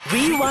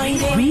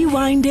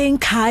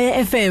Rewinding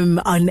Kaya FM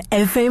on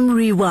FM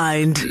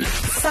Rewind.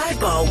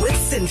 Sidebar with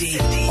Cindy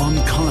on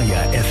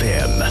Kaya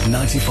FM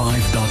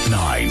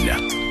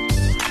 95.9.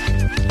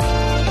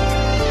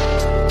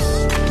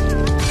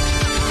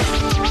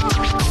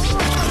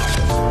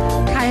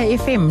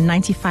 FM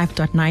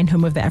 95.9,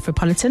 home of the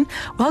Afropolitan.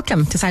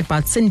 Welcome to Sidebar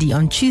with Cindy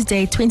on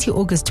Tuesday, 20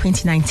 August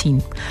 2019.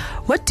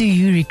 What do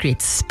you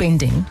regret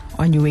spending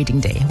on your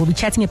wedding day? We'll be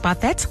chatting about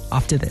that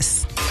after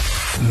this.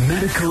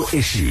 Medical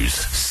issues,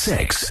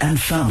 sex and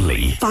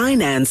family,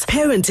 finance,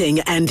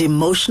 parenting and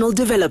emotional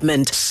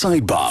development.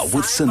 Sidebar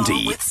with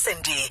Cindy.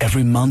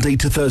 Every Monday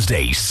to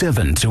Thursday,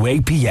 7 to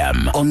 8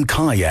 p.m. on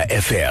Kaya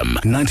FM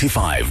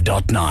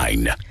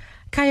 95.9.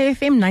 Kaya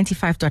FM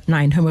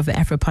 95.9, home of the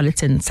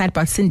Afropolitan.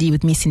 Sidebar Cindy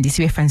with me, Cindy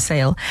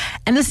Sale.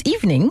 And this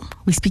evening,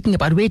 we're speaking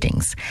about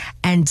weddings.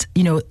 And,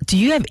 do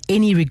you have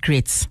any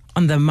regrets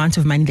on the amount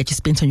of money that you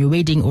spent on your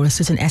wedding or a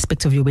certain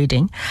aspect of your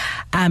wedding?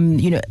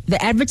 The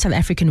average South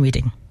African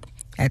wedding,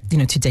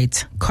 to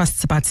date,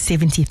 costs about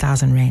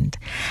 70,000 Rand.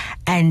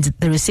 And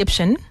the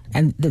reception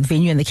and the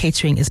venue and the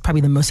catering is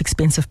probably the most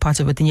expensive part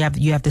of it. Then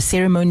you have the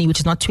ceremony, which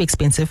is not too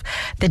expensive.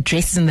 The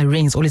dresses and the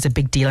rings, always a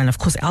big deal. And of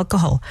course,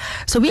 alcohol.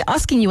 So I'm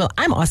asking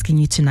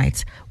you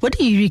tonight, what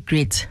do you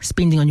regret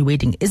spending on your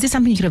wedding? Is there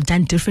something you could have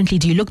done differently?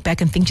 Do you look back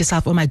and think to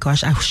yourself, oh my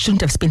gosh, I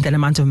shouldn't have spent that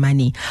amount of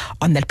money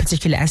on that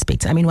particular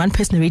aspect? I mean, one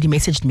person already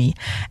messaged me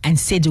and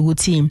said,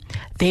 Uguti,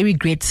 they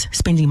regret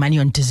spending money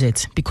on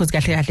dessert because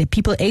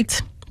people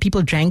ate,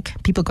 people drank,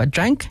 people got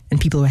drunk, and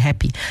people were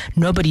happy.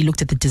 Nobody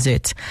looked at the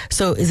dessert.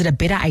 So is it a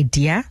better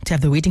idea to have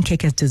the wedding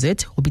cake as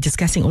dessert? We'll be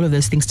discussing all of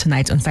those things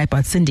tonight on Sidebar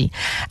with Cindy.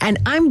 And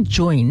I'm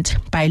joined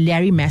by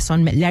Larry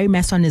Masson. Larry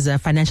Masson is a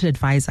financial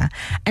advisor.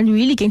 And we're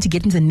really going to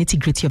get into the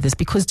nitty-gritty of this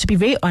because, to be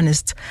very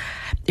honest,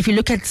 if you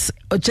look at,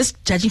 or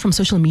just judging from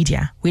social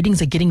media, weddings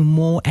are getting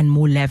more and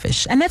more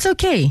lavish. And that's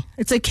okay.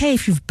 It's okay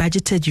if you've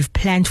budgeted, you've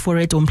planned for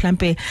it, or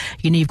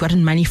you've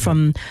gotten money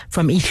from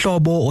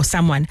Ihlobo or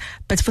someone.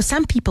 But for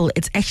some people,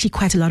 it's actually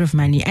quite a lot of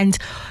money. And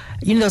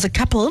there was a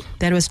couple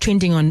that was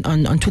trending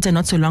on Twitter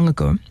not so long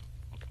ago,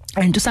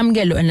 and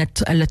Tusamgelo and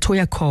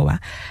Latoya Kowa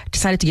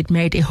decided to get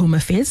married at Home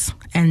Affairs,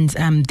 and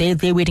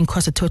their wedding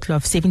cost a total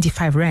of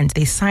 75 Rand.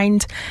 They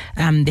signed,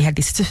 they had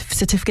this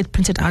certificate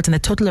printed out, and the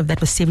total of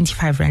that was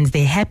 75 Rand.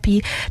 They're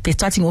happy, they're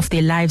starting off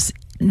their lives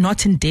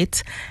not in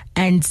debt,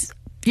 and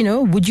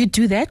would you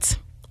do that?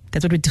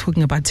 That's what we're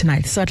talking about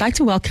tonight. So I'd like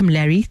to welcome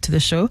Larry to the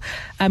show.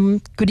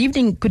 Good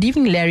evening,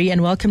 Larry,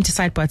 and welcome to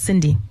Sidebar with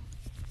Cindy.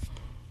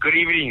 Good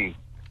evening.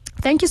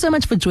 Thank you so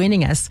much for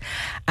joining us.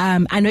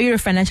 I know you're a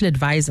financial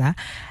advisor,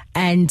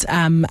 and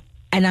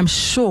I'm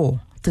sure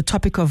the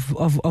topic of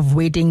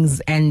weddings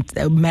and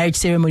marriage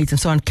ceremonies and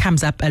so on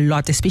comes up a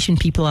lot, especially when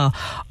people are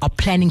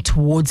planning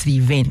towards the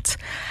event.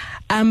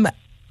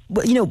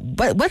 What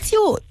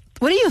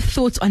are your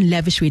thoughts on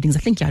lavish weddings? I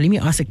think, let me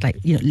ask it let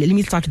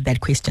me start with that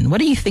question. What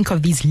do you think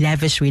of these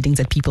lavish weddings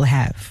that people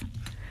have?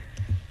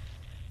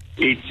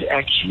 It's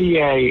actually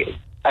a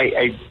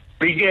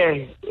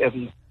bigger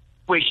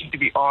question to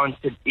be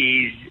answered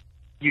is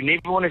you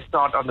never want to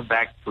start on the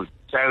back foot.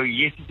 So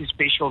yes, it's a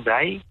special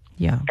day.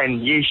 Yeah.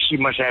 And yes, you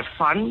must have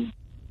fun.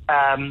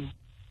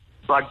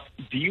 But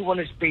do you want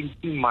to spend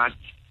too much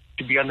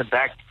to be on the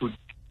back foot,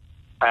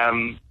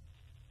 kind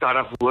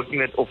of working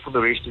it off for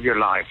the rest of your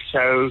life?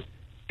 So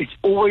it's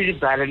always a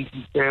balance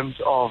in terms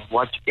of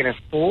what you can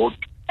afford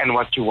and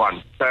what you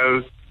want.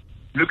 So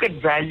look at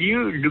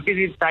value, look at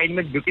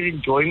entertainment, look at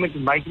enjoyment,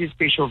 and make it a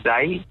special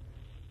day,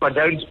 but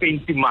don't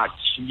spend too much.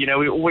 We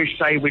always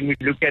say when we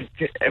look at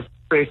a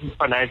person's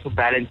financial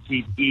balance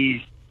sheet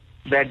is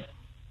that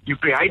you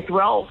create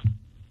wealth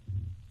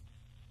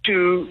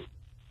to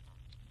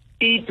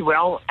eat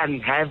well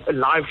and have a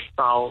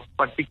lifestyle,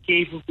 but be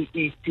careful to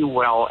eat too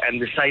well,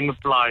 and the same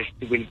applies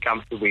to when it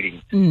comes to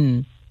weddings.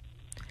 Mm.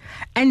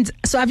 And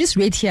so I've just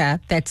read here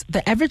that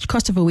the average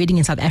cost of a wedding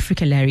in South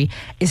Africa, Larry,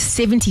 is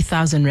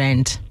 70,000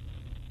 Rand.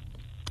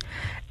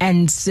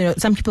 And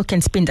some people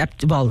can spend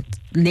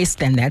less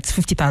than that,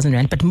 50,000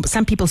 Rand, but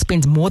some people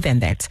spend more than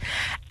that.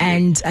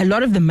 And a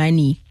lot of the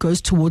money goes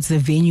towards the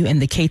venue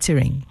and the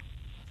catering.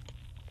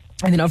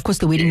 And then, of course,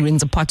 the wedding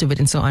rings are part of it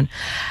and so on.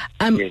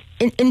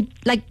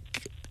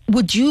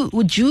 Would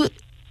you,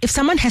 if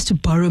someone has to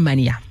borrow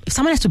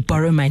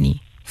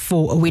money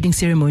for a wedding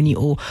ceremony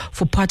or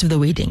for part of the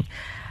wedding,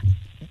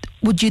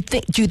 would you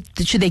think,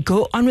 should they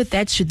go on with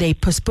that? Should they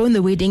postpone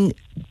the wedding?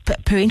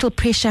 Parental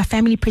pressure,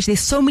 family pressure.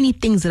 There's so many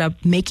things that are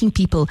making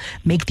people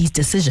make these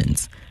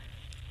decisions.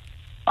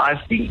 I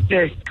think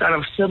the kind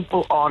of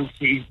simple answer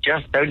is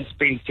just don't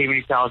spend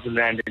 70,000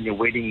 Rand on your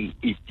wedding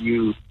if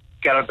you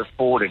cannot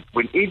afford it.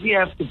 Whenever you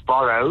have to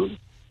borrow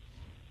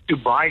to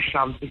buy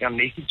something,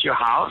 unless it's your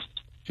house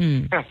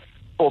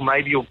or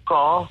maybe your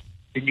car,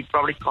 then you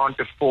probably can't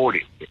afford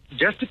it.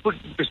 Just to put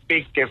it in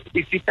perspective,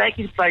 if you take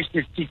inflation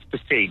at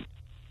 6%,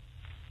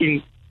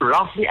 in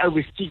roughly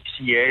over 6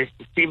 years,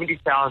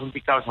 70,000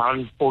 becomes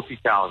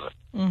 140,000.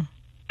 And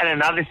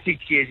another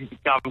 6 years, it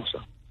becomes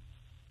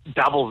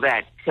double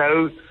that.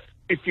 So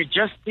if you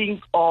just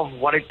think of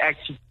what it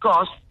actually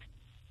costs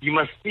you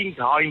must think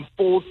how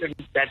important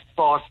that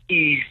part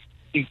is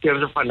in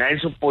terms of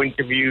financial point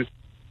of view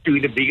to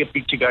the bigger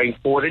picture going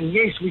forward. And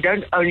yes, we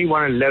don't only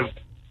want to live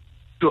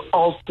to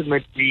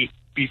ultimately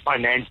be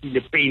financially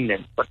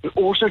independent, but we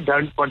also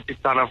don't want to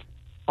kind of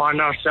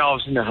find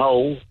ourselves in a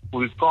hole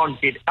where we can't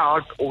get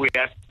out, or we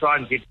have to try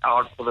and get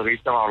out for the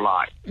rest of our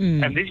life.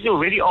 And this is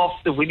already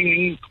after the wedding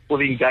ring or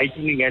the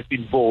engagement ring has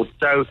been bought.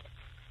 So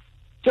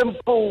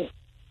simple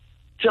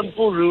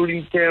rule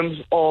in terms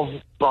of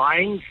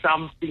buying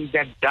something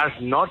that does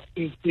not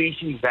increase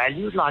in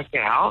value, like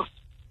a house.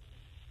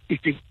 If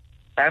you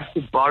have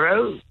to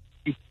borrow,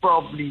 you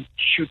probably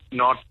should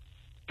not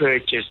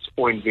purchase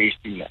or invest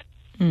in that.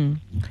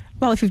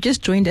 Well, if you've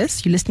just joined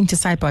us, you're listening to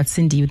Sidebar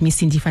Cindy with me,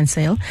 Cindy Van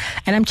Sale,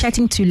 and I'm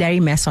chatting to Larry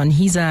Masson.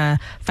 He's a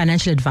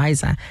financial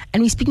advisor,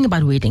 and we're speaking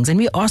about weddings, and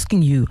we're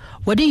asking you,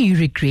 what do you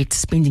regret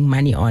spending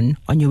money on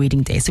your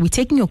wedding day? So we're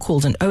taking your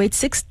calls on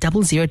 086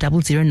 0000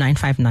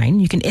 959.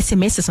 You can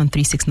SMS us on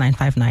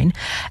 36959,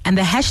 and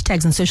the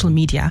hashtags on social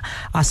media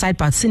are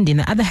Sidebar Cindy, and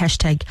the other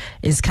hashtag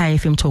is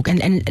KFM Talk.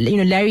 And you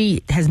know,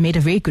 Larry has made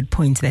a very good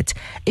point that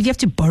if you have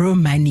to borrow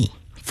money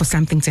for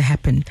something to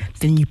happen,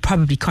 then you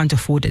probably can't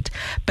afford it.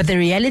 But the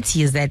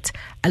reality is that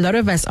a lot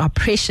of us are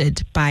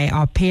pressured by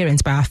our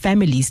parents, by our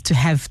families to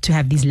have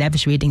these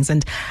lavish weddings.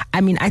 And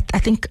I mean, I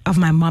think of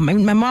my mom. I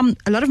mean, my mom,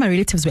 a lot of my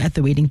relatives were at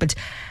the wedding, but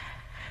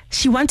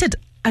she wanted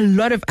a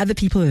lot of other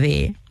people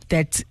there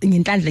that,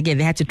 again,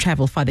 they had to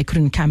travel far, they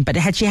couldn't come. But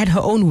she had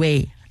her own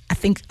way. I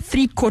think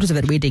 3/4 of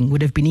that wedding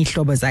would have been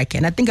ihlobo zakhe.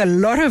 And I think a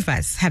lot of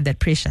us have that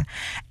pressure.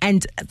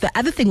 And the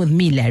other thing with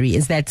me, Larry,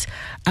 is that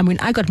when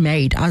I got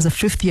married, I was a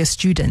 5th-year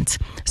student.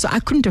 So I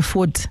couldn't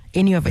afford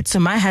any of it. So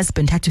my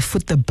husband had to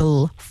foot the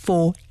bill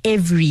for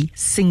every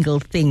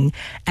single thing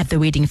at the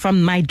wedding,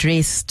 from my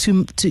dress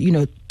to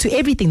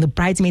everything, the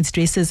bridesmaids'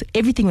 dresses,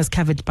 everything was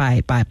covered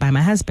by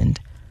my husband.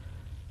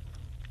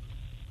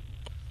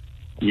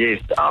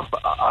 Yes,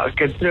 I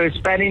can throw a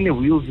span in the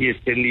wheels here,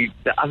 Stanley.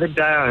 The other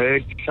day I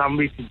heard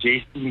somebody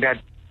suggesting that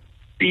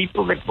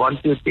people that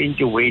want to attend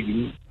your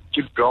wedding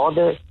should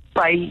rather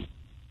pay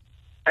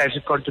as a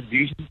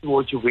contribution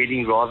towards your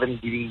wedding rather than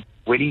giving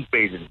wedding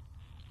presents.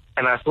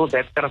 And I thought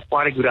that's kind of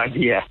quite a good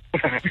idea.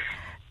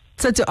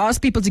 So to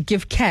ask people to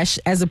give cash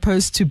as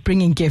opposed to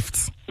bringing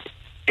gifts.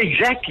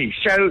 Exactly.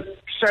 So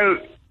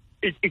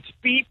it's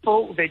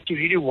people that you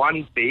really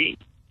want there,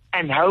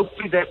 and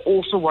hopefully they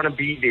also want to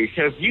be there.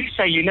 So if you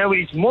say,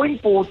 it's more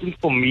important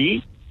for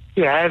me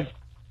to have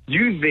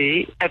you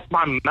there at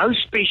my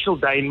most special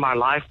day in my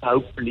life,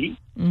 hopefully.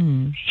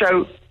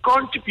 So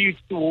contribute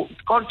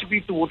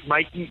towards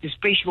making it a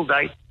special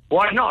day.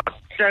 Why not?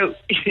 So,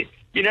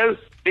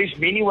 there's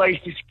many ways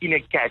to skin a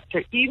cat.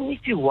 So even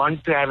if you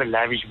want to have a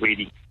lavish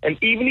wedding, and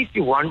even if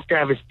you want to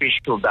have a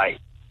special day,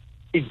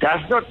 it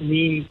does not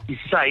mean to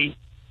say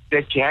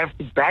that you have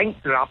to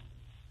bankrupt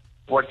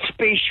what's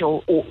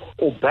special,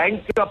 or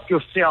bankrupt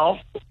yourself,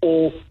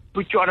 or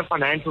put you on a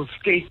financial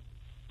stress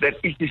that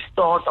is the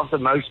start of the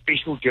most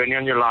special journey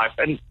in your life.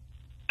 And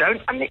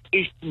don't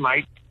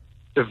underestimate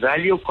the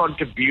value of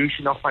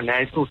contribution of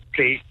financial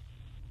stress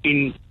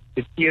in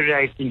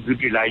deteriorating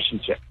good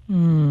relationships.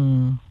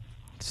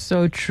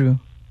 So true.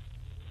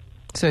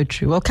 So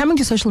true. Well, coming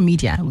to social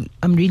media,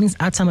 I'm reading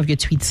out some of your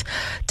tweets.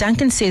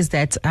 Duncan says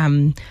that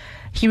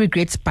he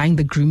regrets buying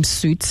the groom's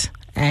suit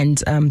and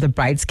the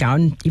bride's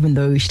gown, even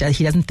though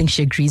he doesn't think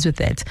she agrees with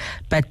that.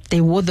 But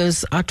they wore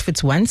those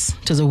outfits once.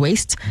 It was a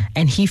waste,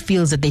 and he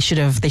feels that they should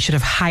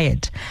have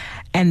hired.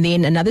 And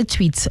then another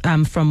tweet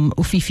from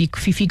Ufifi.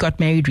 Fifi got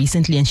married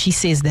recently, and she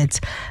says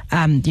that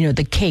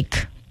the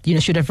cake,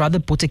 should have rather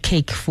bought a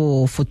cake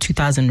for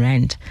 2,000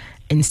 rand,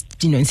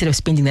 instead of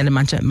spending that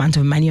amount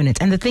of money on it.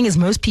 And the thing is,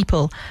 most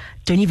people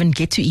don't even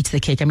get to eat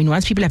the cake. I mean,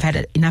 once people have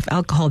had enough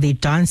alcohol, they're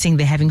dancing,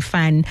 they're having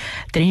fun,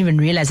 they don't even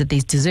realize that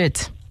there's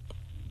dessert.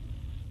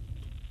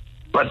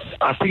 But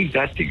I think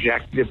that's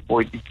exactly the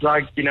point. It's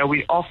like,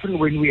 we often,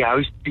 when we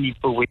host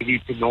people, whether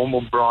it's a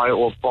normal braai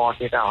or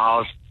party at our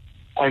house,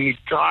 and we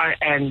try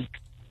and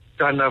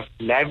kind of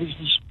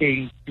lavishly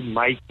spend to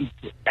make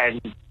it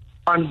an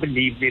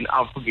unbelievably and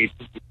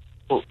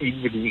unforgettable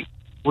evening,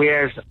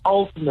 whereas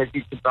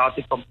ultimately it's about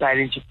the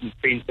companionship and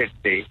friends that's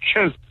there.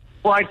 So,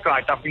 quite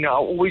right. I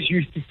always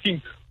used to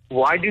think,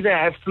 why do they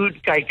have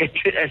fruit cake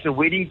as a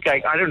wedding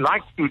cake? I don't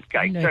like fruit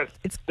cake. No, so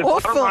it's the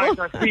awful. bottom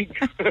line, I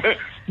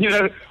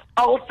think,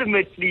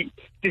 ultimately,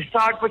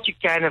 decide what you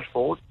can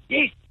afford,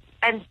 yes,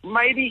 and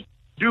maybe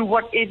do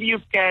whatever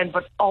you can,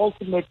 but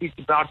ultimately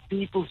it's about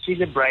people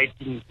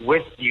celebrating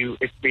with you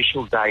a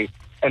special day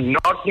and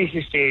not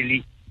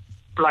necessarily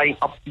playing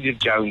up to the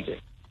Joneses.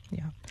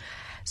 Yeah.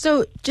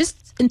 So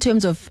just in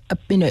terms of,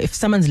 if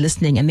someone's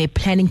listening and they're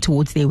planning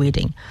towards their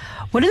wedding,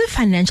 what are the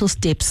financial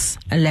steps,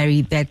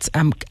 Larry, that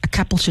a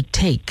couple should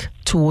take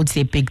towards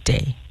their big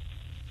day?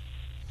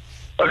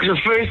 Okay, so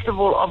first of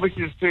all,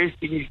 obviously the first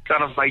thing is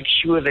kind of make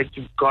sure that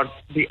you've got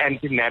the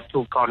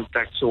antenatal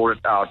contract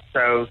sorted out.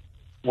 So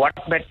what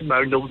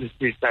matrimonial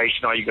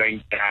dispensation are you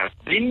going to have?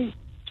 Then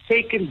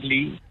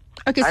secondly...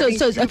 Okay,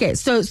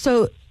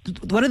 so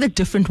what are the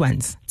different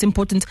ones? It's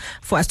important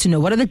for us to know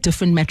what are the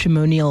different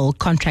matrimonial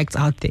contracts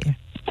out there.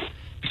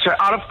 So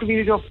out of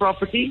community of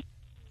property,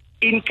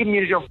 in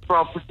community of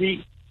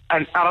property,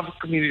 and out of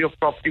community of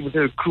property with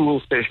an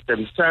accrual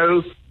system.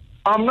 So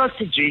I'm not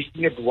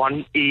suggesting that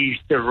one is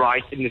the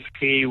right and the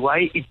fair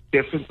way. It's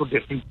different for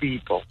different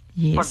people.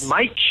 Yes. But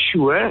make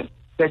sure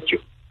that you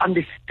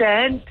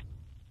understand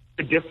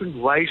the different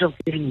ways of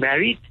getting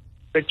married,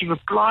 that you've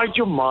applied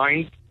your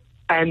mind,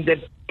 and that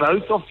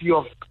both of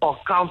you are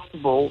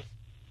comfortable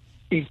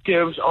in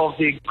terms of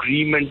the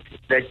agreement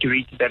that you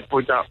reach at that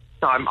point of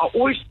time. I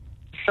always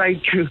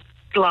say to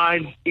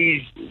clients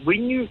is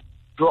when you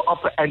draw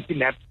up an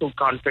antenuptial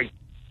contract,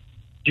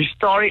 you're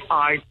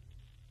starry-eyed,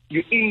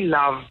 you're in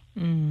love,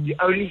 you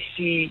only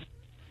see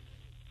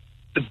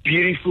the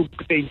beautiful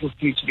potential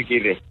future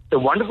together. The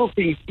wonderful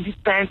thing is if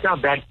it pans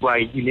out that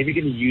way, you're never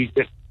going to use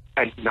that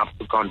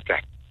antenuptial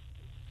contract.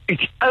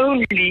 It's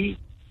only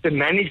the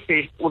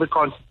manifest or the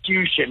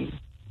constitution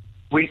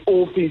when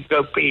all things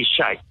go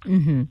pear-shaped.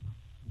 Mm-hmm.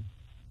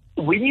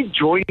 When you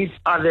join each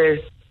other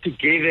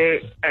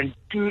together and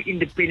two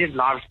independent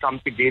lives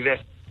come together,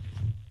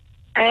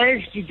 as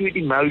you do it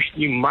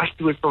emotionally, you must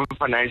do it from a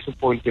financial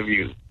point of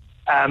view.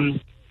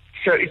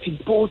 So it's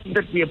important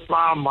that we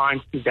apply our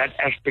minds to that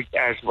aspect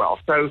as well.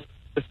 So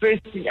the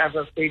first thing, as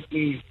I said,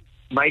 is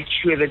make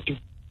sure that you're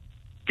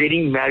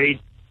getting married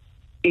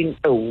in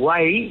a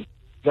way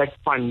that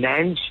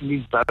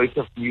financially both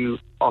of you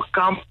are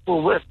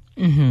comfortable with,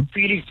 feel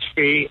it's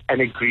fair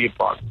and agree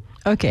upon.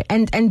 Okay,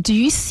 and do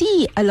you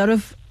see a lot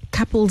of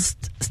couples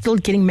still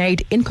getting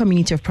married in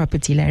community of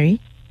property, Larry?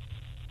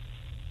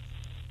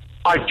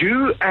 I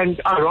do, and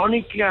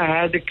ironically, I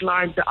had a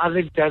client the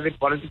other day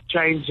that wanted to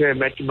change her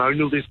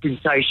matrimonial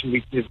dispensation,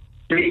 which is a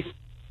big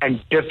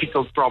and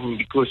difficult problem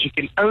because you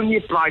can only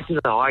apply to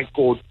the High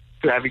Court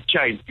to have it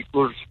changed.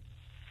 Because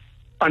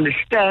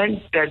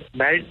understand that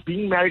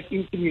being married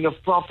in community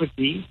of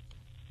property,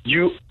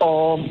 you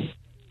are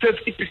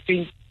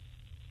 50%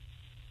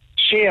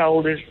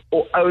 shareholders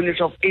or owners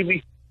of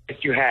everything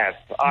that you have.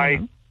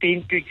 I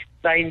tend to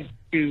explain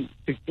to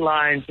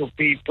clients or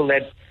people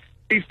that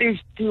if there's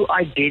two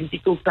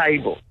identical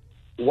tables,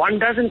 one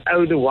doesn't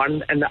owe the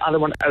one and the other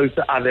one owes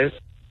the other,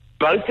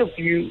 both of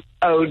you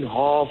own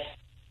half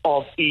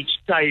of each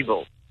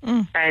table.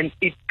 And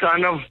it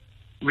kind of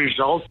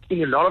results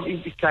in a lot of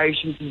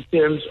implications in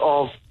terms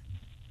of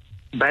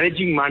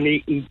managing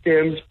money, in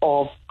terms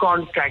of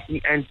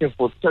contracting and so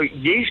forth. So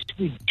yes,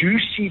 we do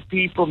see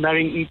people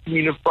marrying in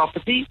community of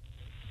property.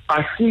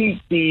 I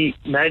think the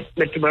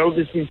matrimonial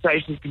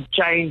dispensation can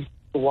change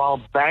a while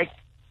back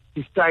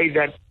to say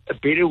that a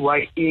better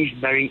way is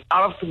marrying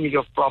out of community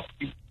of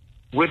property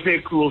with the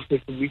accrual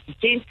system, which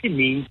essentially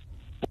means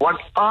what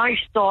I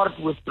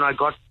started with when I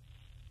got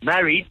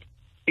married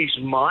is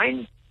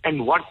mine,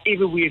 and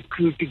whatever we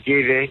accrue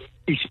together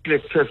is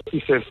split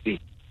 50-50.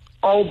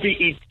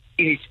 Albeit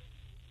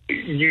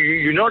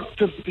you're not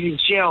 50%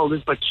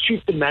 shareholders, but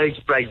should the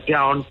marriage break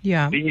down,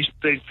 then you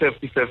split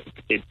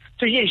 50-50%.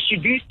 So yes, you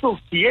do still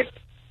see it,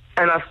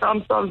 and I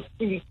sometimes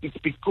think it's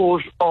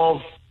because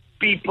of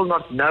people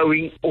not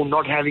knowing or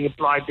not having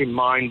applied their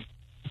minds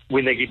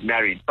when they get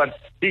married. But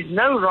there's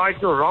no right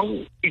or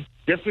wrong. It's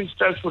different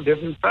strokes for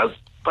different folks,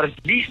 but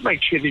at least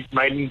make sure that you've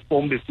made an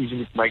informed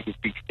decision to make this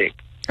big step.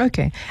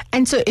 Okay,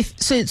 and so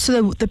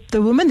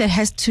the woman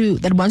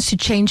that wants to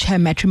change her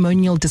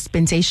matrimonial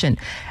dispensation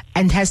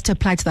and has to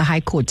apply to the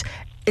High Court,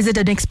 is it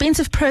an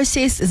expensive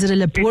process? Is it a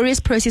laborious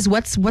process?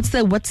 What's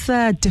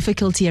the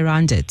difficulty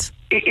around it?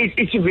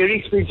 It's a very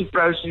expensive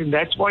process, and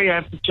that's why you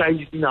have to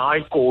change it in the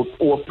High Court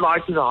or apply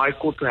to the High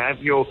Court to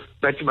have your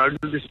matrimonial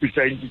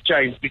dispensation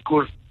changed.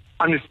 Because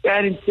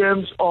understand in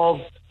terms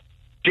of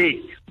debt,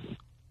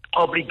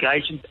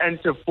 obligations, and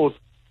so forth,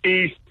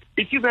 is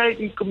if you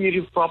marry in community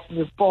of property,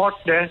 your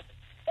partner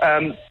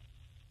kind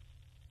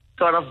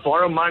of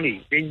borrow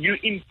money, then you're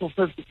in for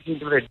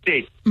 50% of that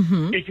debt.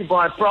 If you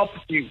buy a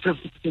property, you're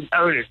 50%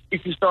 owners.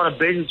 If you start a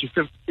business,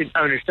 you're 50%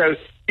 owners. So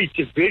it's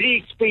a very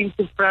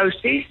expensive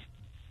process.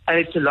 And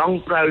it's a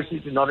long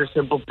process and not a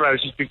simple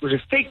process, because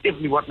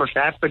effectively what must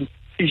happen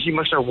is you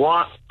must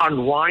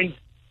unwind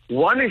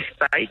one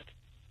estate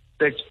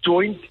that's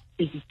joined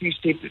into two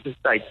separate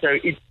estates. So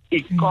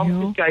it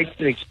complicates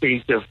an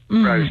expensive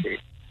process.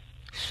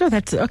 Sure,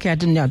 that's okay. I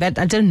didn't know that.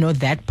 I didn't know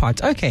that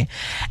part. Okay,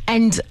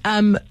 and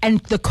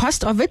the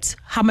cost of it.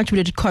 How much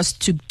would it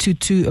cost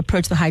to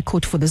approach the High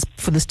Court for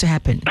this to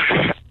happen?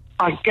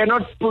 I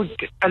cannot put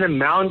an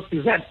amount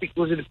to that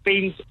because it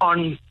depends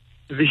on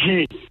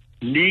the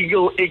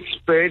legal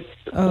experts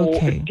or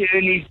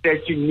attorneys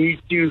that you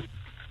need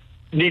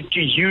to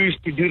use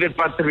to do that.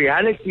 But the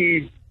reality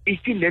is,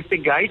 if you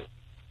litigate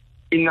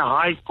in the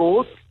High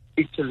Court,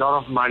 it's a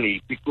lot of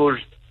money, because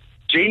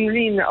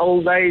generally in the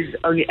old days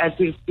only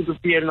attorneys could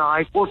appear in the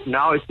High Court.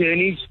 Now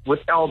attorneys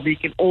with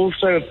LB can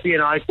also appear in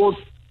the High Court,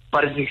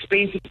 but it's an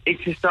expensive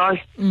exercise,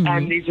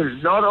 and there's a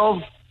lot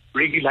of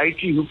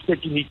regulatory hoops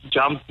that you need to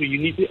jump through. You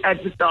need to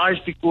advertise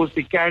because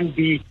there can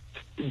be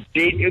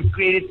debt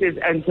creditors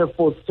and so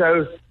forth.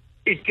 So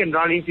it can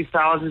run into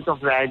thousands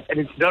of rands, and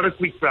it's not a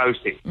quick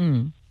process.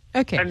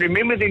 Okay. And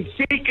remember then,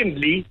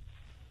 secondly,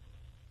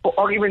 for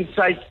argument's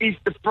sake, if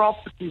the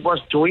property was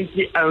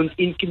jointly owned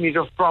in community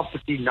of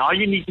property, now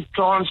you need to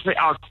transfer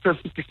out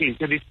 50%.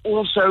 So there's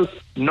also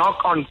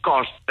knock-on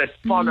costs that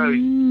follow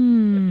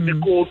the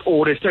court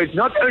order. So it's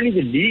not only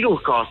the legal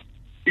cost,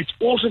 it's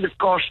also the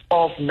cost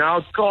of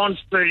now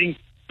transferring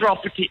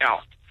property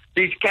out.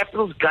 There's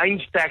capital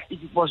gains tax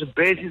if it was a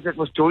business that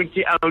was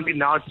jointly owned and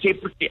now it's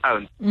separately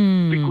owned.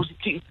 Because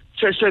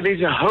so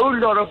there's a whole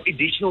lot of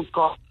additional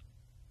costs,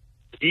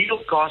 legal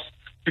costs,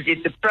 to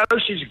get the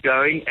process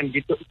going and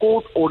get the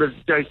court order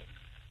to take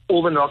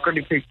all the knock-on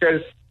effects.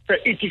 So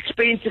it's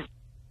expensive.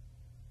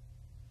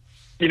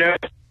 You know,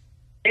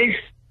 if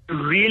you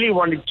really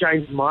want to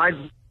change my...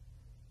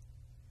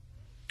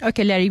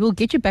 Okay, Larry, we'll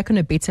get you back on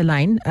a better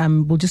line.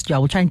 We'll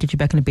try and get you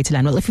back on a better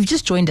line. Well, if you've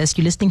just joined us,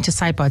 you're listening to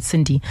Sidebar with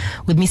Cindy,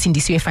 with me,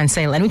 Cindy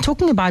Sale, and we're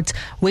talking about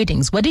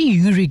weddings. What do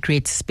you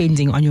regret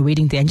spending on your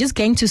wedding day? And just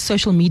going to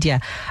social media,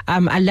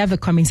 I love the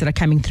comments that are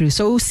coming through.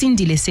 So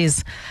Cindy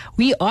says,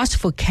 we asked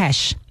for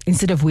cash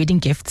instead of wedding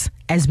gifts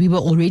as we were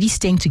already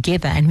staying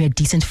together and we had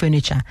decent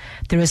furniture.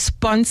 The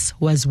response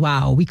was,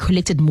 wow, we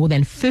collected more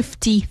than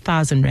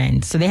 50,000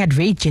 rand. So they had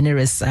very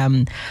generous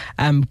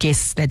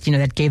guests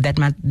that gave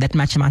that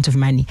much amount of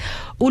money.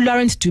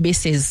 Lawrence Dube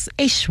says,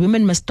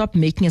 women must stop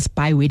making us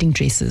buy wedding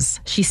dresses.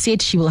 She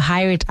said she will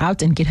hire it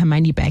out and get her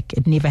money back.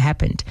 It never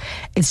happened.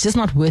 It's just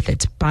not worth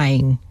it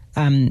buying.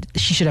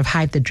 She should have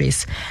hired the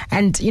dress.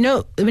 And,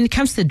 when it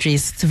comes to the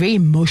dress, it's a very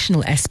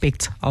emotional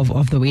aspect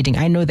of the wedding.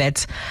 I know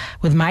that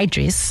with my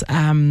dress,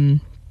 I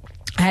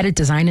had a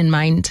design in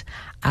mind.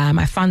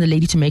 I found a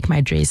lady to make my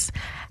dress.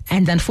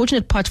 And the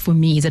unfortunate part for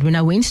me is that when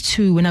I went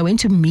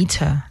to meet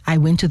her, I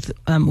went with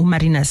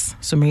Marinas.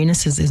 So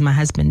Marinas is my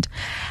husband.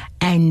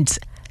 And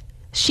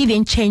she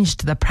then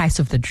changed the price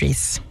of the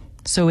dress.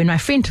 So when my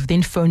friend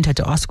then phoned her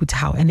to ask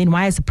how, and then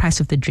why has the price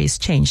of the dress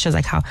changed? She was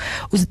like, how?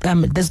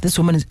 This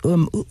woman is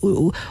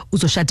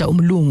uzoshada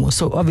umlungu,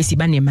 so obviously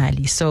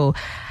banemali. So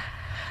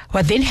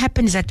what then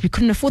happened is that we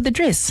couldn't afford the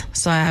dress.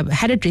 So I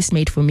had a dress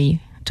made for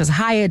me. It was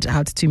hired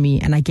out to me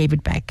and I gave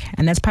it back.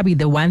 And that's probably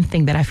the one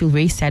thing that I feel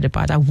very sad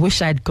about. I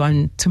wish I'd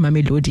gone to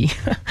Mamelodi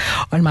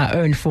on my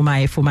own for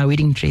my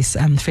wedding dress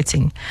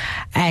fitting.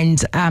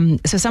 And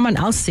so someone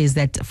else says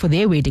that for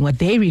their wedding, what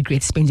they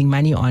regret spending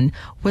money on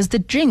was the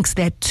drinks.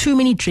 They had too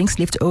many drinks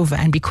left over,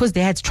 and because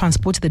they had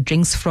transported the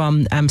drinks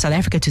from South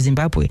Africa to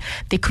Zimbabwe,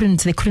 they couldn't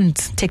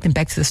take them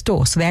back to the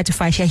store. So he had to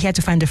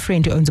find a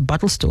friend who owns a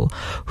bottle store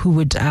who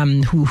would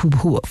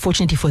who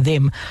fortunately for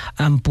them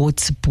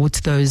bought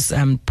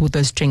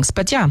those drinks.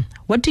 But yeah,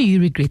 what do you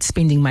regret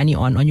spending money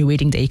on your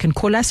wedding day? You can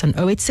call us on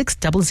 086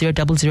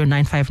 0000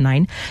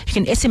 959. You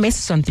can SMS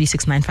us on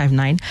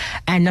 36959.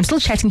 And I'm still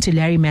chatting to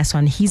Larry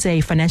Masson. He's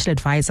a financial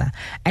advisor,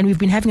 and we've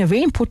been having a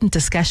very important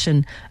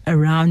discussion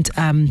around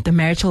the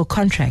marital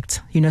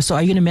contract. So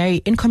are you going to marry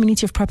in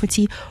community of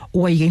property,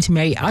 or are you going to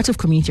marry out of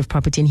community of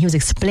property? And he was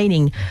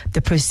explaining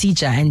the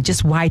procedure and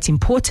just why it's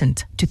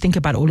important to think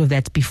about all of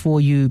that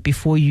before you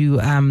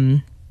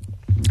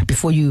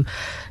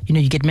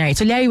get married.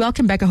 So Larry,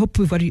 welcome back. I hope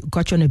we've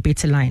got you on a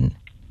better line.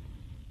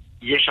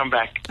 Yes, I'm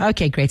back.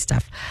 Okay, great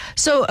stuff.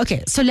 So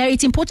Larry,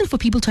 it's important for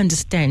people to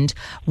understand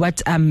what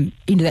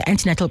the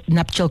antenatal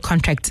nuptial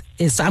contract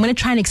is. So I'm going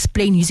to try and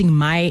explain using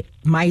my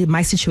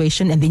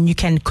situation, and then you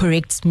can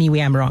correct me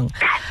where I'm wrong.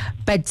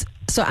 But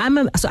So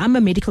I'm a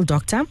medical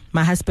doctor.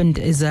 My husband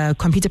is a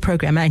computer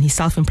programmer and he's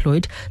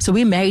self-employed. So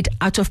we're married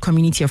out of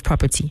community of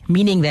property,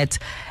 meaning that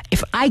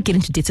if I get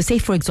into debt, so say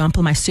for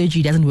example my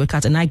surgery doesn't work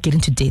out and I get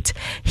into debt,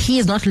 he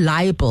is not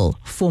liable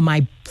for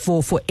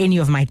any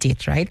of my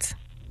debt, right?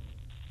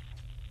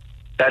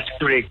 That's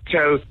correct.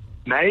 So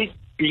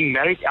being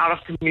married out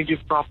of community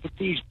of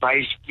property is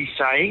basically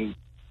saying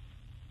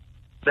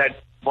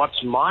that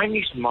what's mine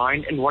is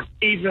mine, and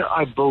whatever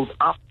I build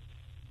up,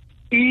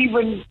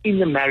 even in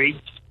the marriage,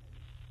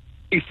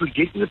 if we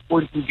get to the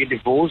point we get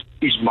divorced,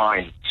 is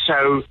mine.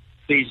 So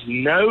there's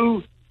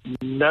no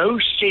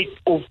set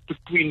off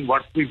between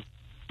what we've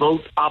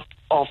built up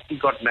after we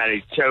got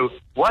married. So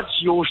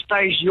what's yours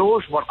stays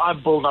yours, what I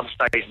build up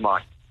stays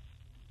mine.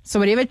 So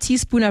whatever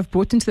teaspoon I've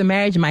brought into the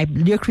marriage, my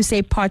Le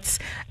Creuset pots,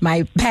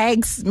 my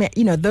bags,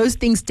 those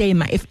things stay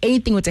mine. If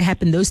anything were to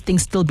happen, those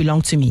things still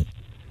belong to me.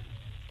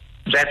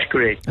 That's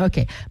correct.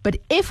 Okay. But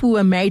if we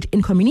were married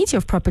in community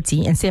of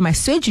property and say my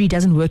surgery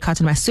doesn't work out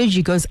and my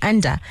surgery goes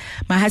under,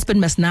 my husband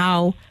must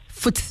now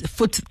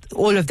foot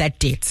all of that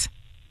debt.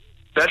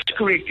 That's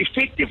correct.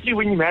 Effectively,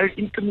 when you're married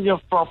in community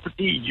of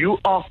property, you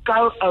are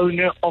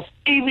co-owner of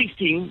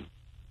everything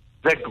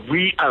that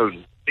we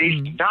own.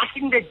 There's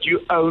nothing that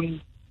you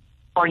own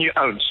on your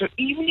own. So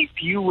even if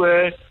you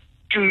were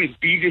to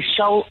be the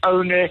sole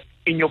owner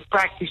in your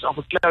practice of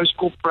a closed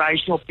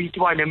corporation or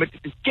Pty Limited,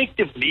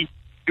 effectively,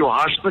 your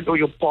husband or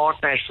your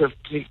partner has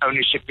 50%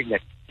 ownership in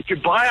that. If you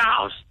buy a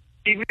house,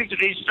 even if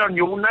it's registered on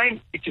your name,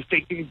 it's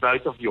effectively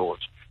both of yours.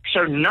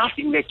 So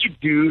nothing that you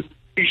do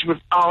is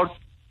without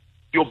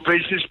your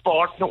business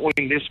partner, or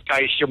in this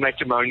case, your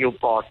matrimonial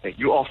partner.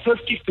 You are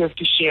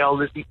 50-50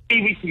 shareholders in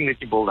everything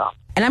that you build up.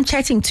 And I'm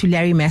chatting to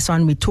Larry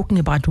Masson. We're talking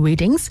about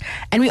weddings,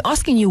 and we're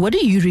asking you, what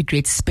do you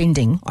regret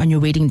spending on your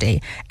wedding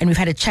day? And we've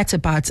had a chat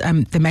about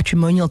the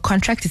matrimonial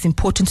contract. It's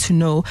important to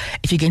know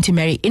if you're going to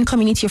marry in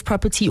community of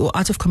property or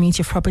out of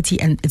community of property,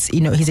 and it's,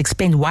 he's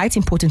explained why it's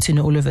important to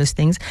know all of those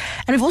things.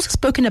 And we've also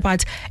spoken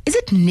about, is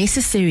it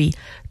necessary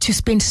to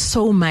spend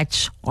so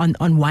much on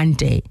one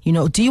day?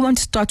 Do you want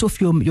to start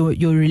off your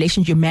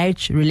relationship, your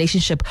marriage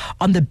relationship,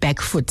 on the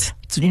back foot?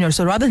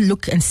 So rather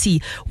look and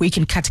see where you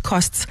can cut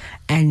costs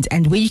and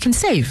where you can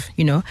save,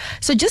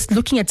 So just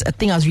looking at a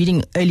thing I was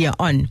reading earlier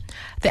on,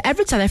 the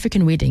average South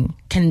African wedding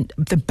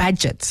the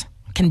budget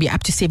can be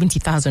up to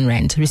 70,000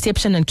 Rand.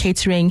 Reception and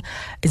catering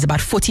is about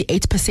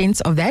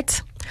 48% of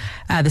that.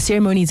 The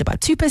ceremony is about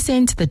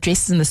 2%. The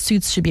dresses and the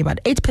suits should be about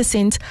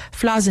 8%.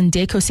 Flowers and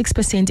deco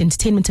 6%.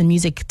 Entertainment and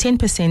music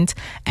 10%.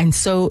 And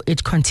so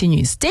it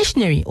continues.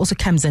 Stationery also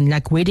comes in,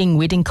 like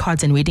wedding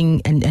cards and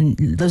wedding and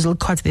those little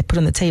cards they put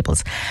on the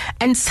tables.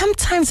 And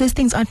sometimes those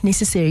things aren't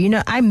necessary.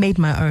 I made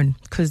my own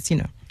because,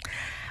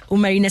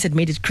 Umarinas had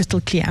made it crystal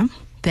clear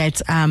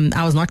that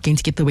I was not going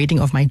to get the wedding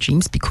of my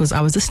dreams because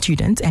I was a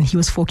student and he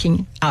was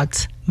forking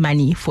out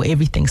money for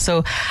everything.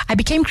 So I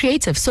became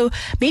creative. So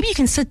maybe you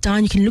can sit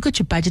down, you can look at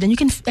your budget, and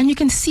you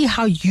can see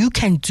how you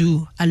can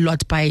do a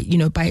lot by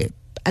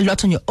a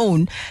lot on your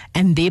own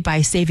and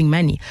thereby saving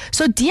money.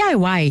 So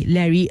DIY,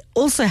 Larry,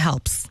 also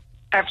helps.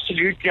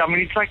 Absolutely. I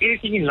mean, it's like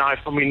anything in life.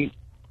 I mean,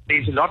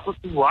 there's a lot what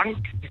we want,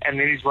 and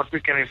there is what we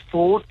can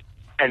afford,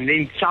 and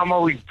then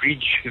somehow we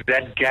bridge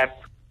that gap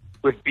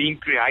with being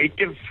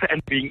creative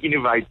and being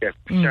innovative.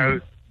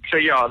 So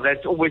yeah,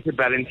 that's always a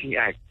balancing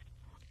act.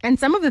 And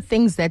some of the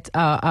things that,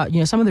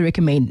 some of the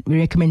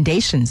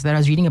recommendations that I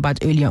was reading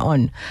about earlier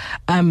on,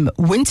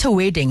 winter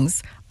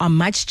weddings are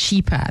much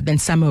cheaper than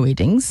summer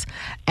weddings,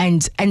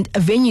 and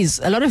venues,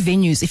 a lot of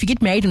venues, if you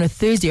get married on a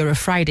Thursday or a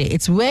Friday,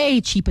 it's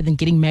way cheaper than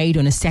getting married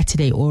on a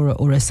Saturday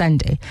or a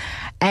Sunday.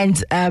 And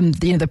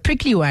the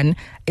prickly one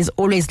is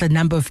always the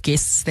number of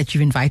guests that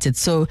you've invited.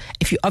 So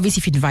if you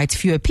invite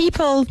fewer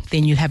people,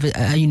 then you have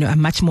a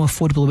much more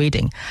affordable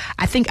wedding.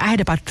 I think I had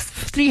about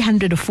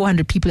 300 or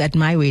 400 people at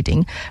my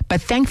wedding,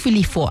 but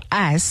thankfully for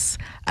us,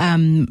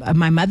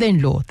 my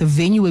mother-in-law, the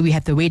venue where we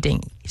had the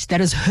wedding, that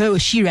was her.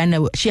 She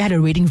had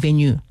a wedding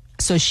venue,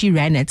 so she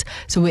ran it.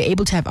 So we're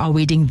able to have our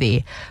wedding there.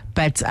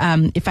 But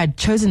if I'd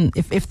chosen,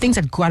 if things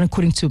had gone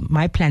according to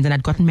my plans and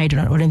I'd gotten married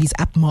on one of these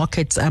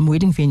upmarket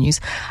wedding venues,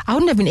 I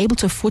wouldn't have been able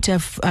to afford to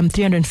have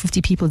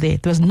 350 people there.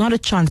 There was not a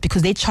chance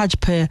because they charge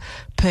per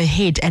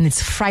head, and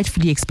it's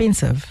frightfully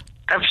expensive.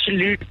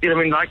 Absolutely. I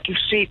mean, like you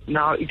said,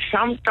 now it's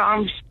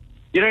sometimes,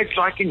 it's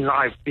like in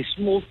life, the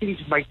small things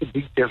make a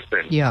big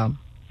difference. Yeah.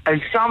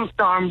 And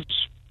sometimes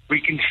we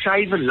can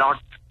save a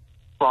lot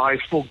by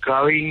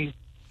foregoing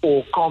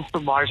or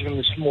compromising on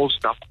the small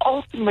stuff.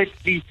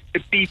 Ultimately, the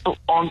people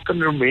aren't going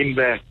to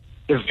remember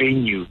the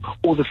venue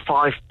or the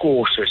 5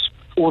 courses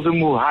or the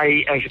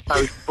muhay as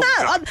opposed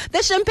to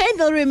the champagne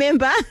they'll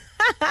remember.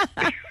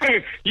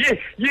 yes,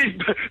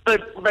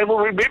 but they will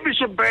remember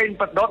champagne,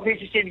 but not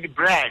necessarily the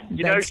brand.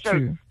 That's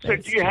true. So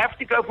do you have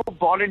to go for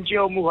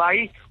Bollinger or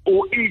muhay,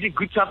 or is it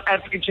good South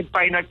African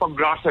champagne like from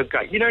Grass?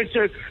 Okay,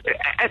 so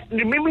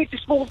remember it's the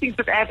small things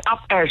that add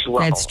up as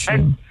well. That's true.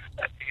 And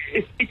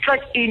it's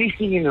like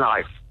anything in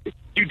life.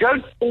 You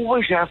don't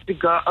always have to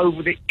go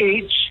over the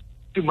edge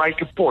to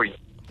make a point.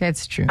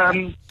 That's true.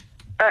 And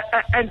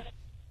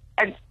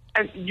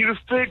you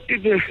referred to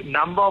the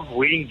number of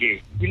wedding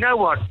guests. You know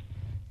what?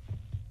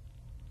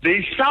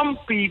 There's some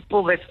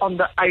people that's on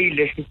the A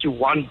list that you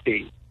want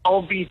there,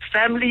 albeit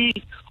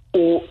family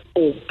or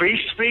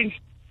best friends.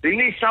 Then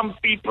there's some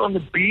people on the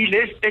B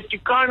list that you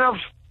kind of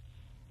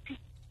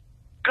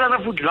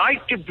would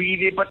like to be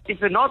there, but if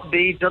they're not there,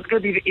 it's not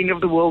going to be the end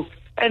of the world.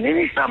 And then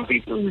there's some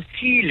people on the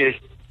C list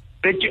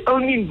that you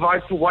only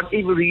invite for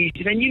whatever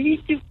reason, and you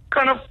need to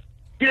kind of,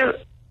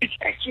 it's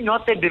actually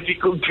not that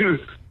difficult to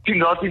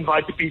not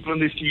invite the people on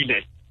the C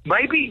list.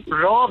 Maybe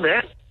rather,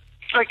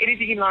 it's like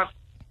anything in life,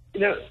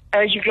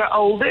 as you get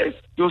older,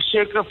 your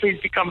circle of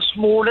friends becomes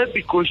smaller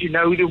because you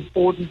know who the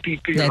important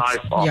people in your life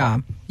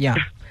are. Yeah.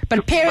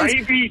 But parents...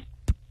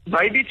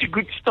 Maybe it's a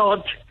good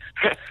start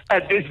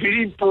at this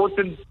very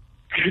important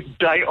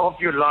day of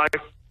your life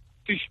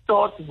to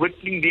start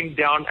whittling them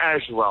down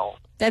as well.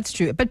 That's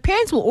true. But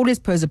parents will always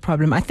pose a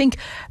problem. I think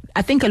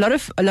a lot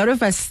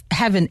of us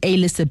have an A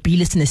list, a B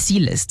list, and a C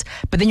list.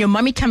 But then your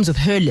mommy comes with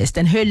her list,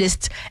 and her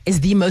list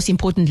is the most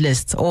important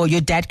list. Or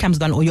your dad comes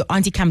with one, or your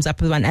auntie comes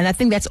up with one. And I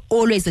think that's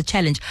always the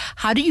challenge.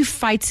 How do you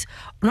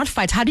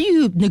how do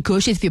you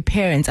negotiate with your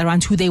parents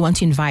around who they want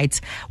to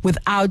invite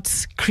without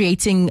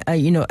creating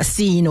a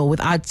scene or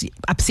without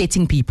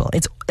upsetting people?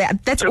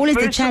 That's always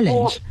the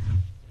challenge.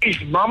 If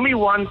mommy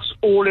wants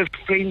all her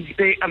friends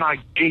there, and I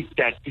get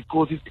that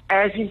because it's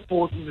as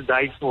important a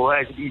day for her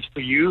as it is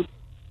for you,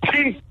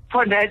 then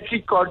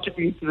financially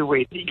contribute to the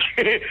wedding.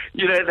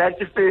 That's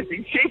the first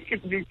thing.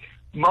 Secondly,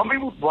 mommy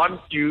would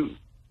want you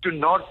to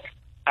not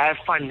have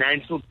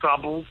financial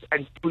troubles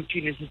and put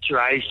you in a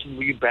situation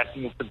where you're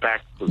battling off the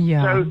back foot.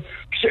 Yeah.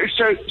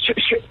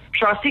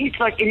 So I think it's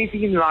like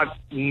anything in life.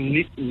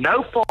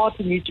 No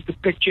party needs to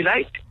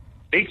capitulate.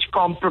 Let's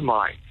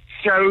compromise.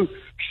 So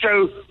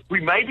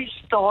we maybe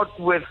start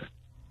with,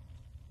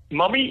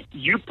 Mommy,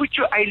 you put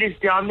your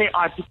A-list down there,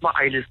 I put my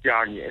A-list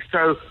down here.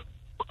 So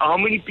how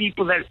many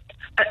people that...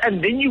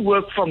 And then you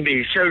work from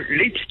there. So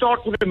let's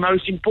start with the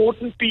most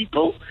important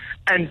people,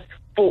 and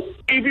for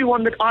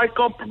everyone that I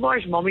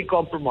compromise, Mommy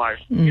compromise.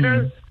 You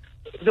know,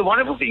 the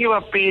wonderful thing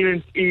about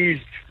parents is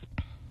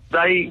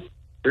they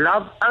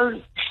love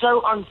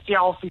so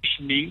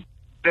unselfishly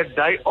that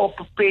they are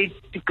prepared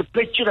to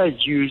capitulate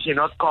Jews and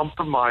not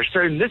compromise.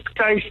 So in this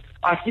case,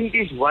 I think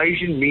there's ways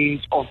and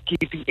means of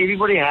keeping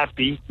everybody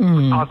happy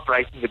without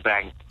breaking the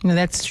bank. No,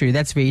 that's true.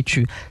 That's very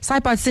true.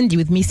 Sidebar Cindy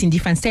with me, Cindy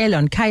van Zyl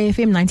on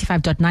KFM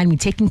 95.9. We're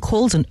taking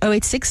calls on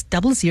 086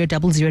 00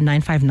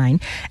 959.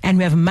 And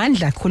we have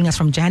Mandla calling us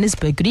from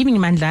Johannesburg. Good evening,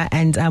 Mandla,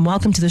 and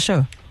welcome to the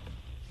show.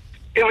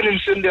 Evening,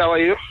 Cindy. How are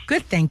you?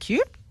 Good, thank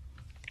you.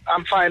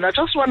 I'm fine. I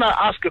just want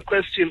to ask a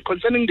question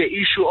concerning the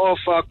issue of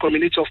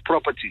community of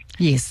property.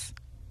 Yes.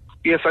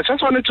 Yes, I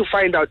just wanted to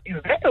find out, is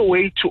there a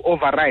way to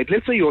override?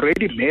 Let's say you're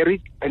already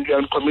married and you're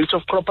on community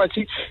of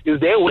property. Is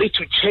there a way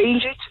to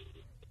change it?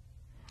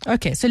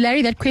 Okay, so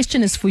Larry, that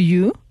question is for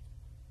you.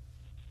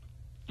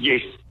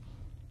 Yes.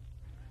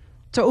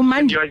 So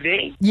Mandla, You're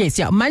there? yes,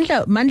 yeah.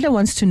 Mandla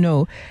wants to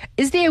know: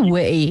 is there a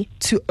way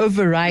to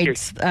override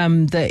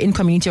the in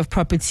community of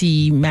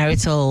property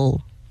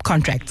marital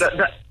contracts?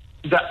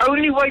 The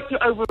only way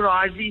to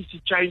override is to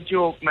change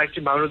your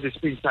matrimonial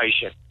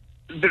dispensation.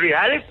 The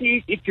reality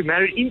is, if you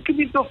marry in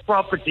community of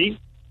property,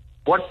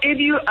 whatever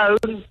you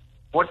own,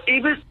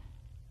 whatever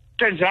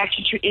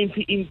transactions you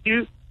enter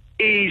into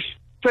is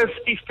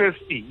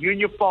 50-50, you and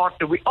your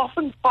partner. We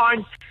often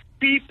find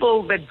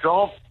people that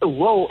draft a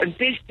will and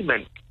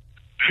testament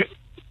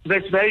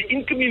that's very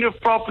in community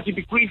of property,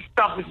 bequeath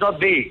stuff is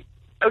not there.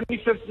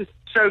 Only 50.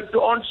 So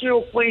to answer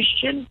your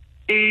question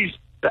is,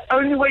 the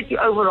only way to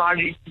override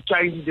it is to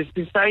change the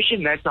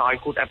dispensation. That's a High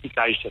Court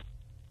application.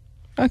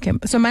 Okay,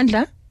 so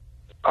Mandla.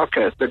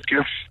 Okay, thank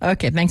you.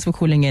 Okay, thanks for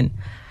calling in.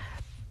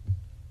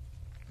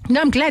 No,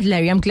 I'm glad,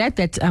 Larry. I'm glad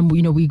that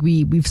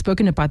we've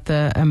spoken about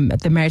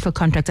the marital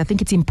contract. I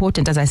think it's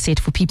important, as I said,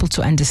 for people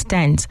to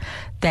understand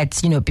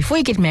that before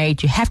you get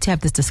married, you have to have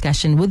this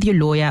discussion with your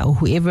lawyer or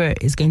whoever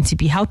is going to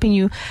be helping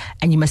you,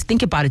 and you must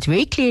think about it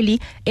very clearly,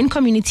 in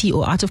community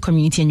or out of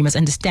community, and you must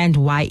understand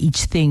why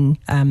each thing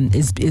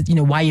is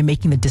why you're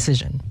making the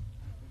decision.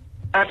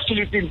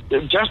 Absolutely.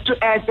 Just to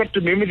add that,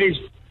 remember, there's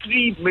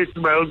 3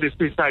 matrimonial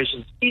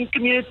dispensations: in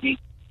community,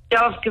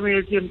 out of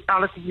community, and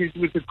out of community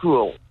with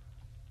accrual.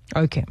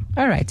 Okay.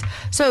 All right.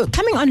 So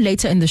coming on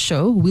later in the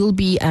show, we'll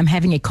be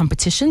having a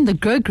competition. The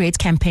Grow Great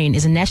campaign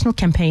is a national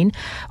campaign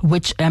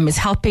which is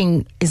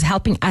helping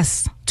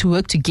us to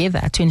work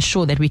together to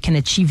ensure that we can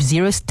achieve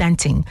zero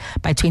stunting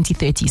by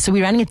 2030. So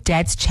we're running a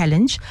Dad's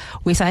Challenge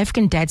where South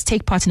African dads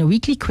take part in a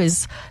weekly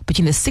quiz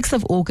between the 6th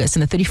of August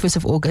and the 31st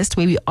of August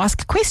where we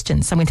ask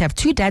questions. So I'm going to have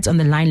 2 dads on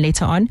the line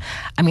later on.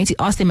 I'm going to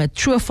ask them a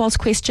true or false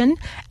question,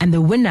 and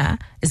the winner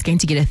is going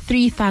to get a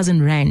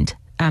 3,000 Rand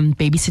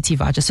baby city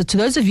voucher. So to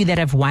those of you that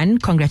have won,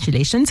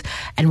 congratulations,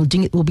 and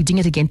we'll be doing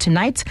it again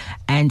tonight,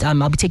 and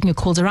I'll be taking your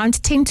calls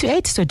around 10 to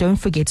 8, so don't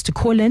forget to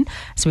call in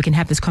so we can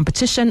have this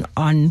competition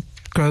on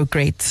Grow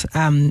Great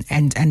and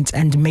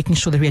making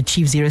sure that we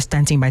achieve zero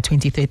stunting by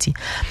 2030.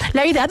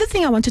 Larry, the other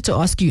thing I wanted to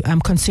ask you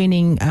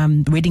concerning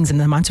weddings and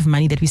the amount of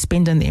money that we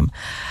spend on them,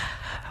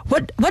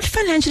 what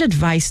financial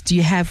advice do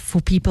you have for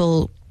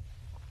people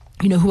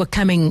who are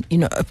coming,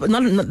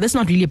 that's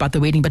not really about the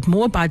wedding, but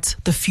more about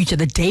the future,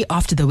 the day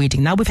after the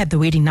wedding. Now we've had the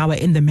wedding, now we're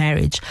in the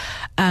marriage.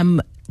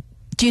 Do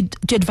you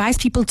advise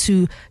people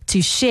to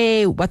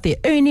share what they're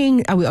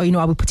earning? Are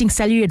we putting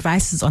salary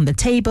advices on the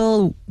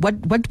table?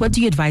 What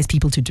do you advise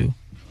people to do?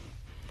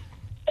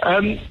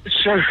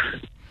 So,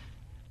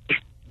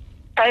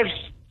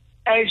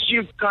 as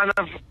you kind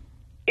of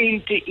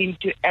enter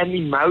into an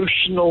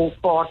emotional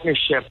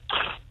partnership,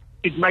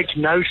 it makes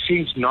no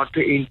sense not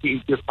to enter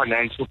into a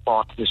financial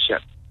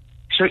partnership.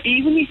 So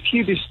even if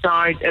you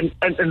decide,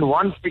 and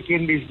once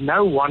again, there's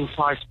no one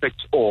size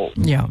fits all.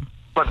 Yeah.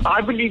 But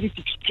I believe it's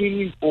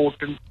extremely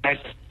important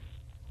that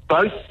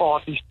both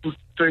parties put,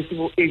 first of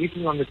all,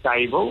 everything on the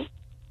table,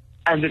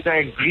 and that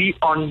they agree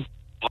on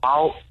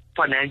how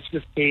financial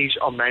affairs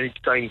are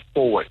managed going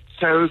forward.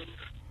 So,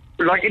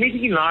 like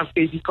anything in life,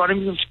 there's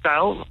economies of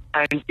scale,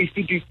 and if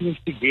you do things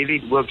together,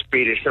 it works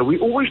better. So we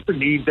always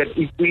believe that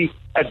if we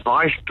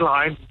advise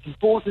clients, it's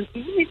important,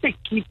 even if they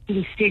keep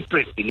things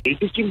separate, if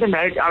they keep the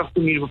marriage out of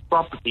community of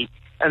property,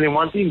 and they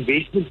want the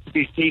investments to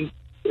be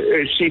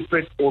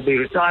separate, or their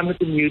retirement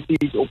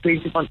annuities or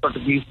pension fund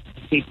contributions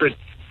to be separate,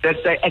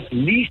 that they at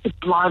least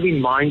apply their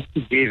minds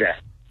together.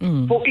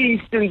 For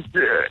instance,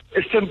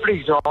 a simple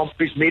example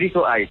is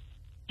medical aid.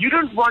 You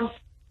don't want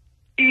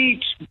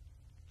each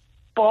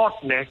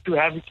partner to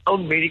have its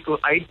own medical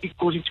aid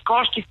because it's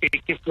cost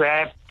effective to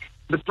have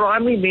the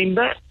primary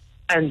member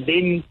and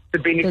then the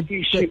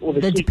beneficiary or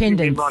the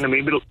dependents on a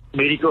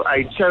medical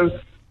aid. So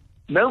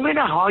no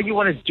matter how you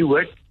want to do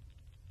it,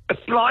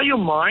 apply your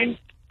mind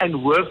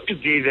and work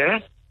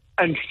together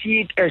and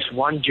see it as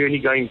one journey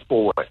going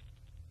forward.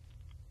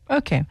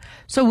 Okay.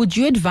 So would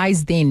you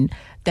advise then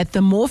that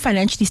the more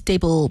financially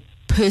stable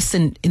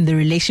person in the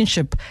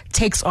relationship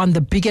takes on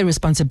the bigger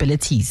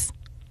responsibilities?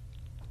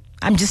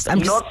 I'm just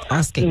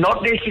asking.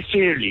 Not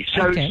necessarily.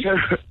 So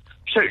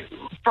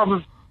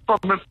from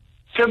a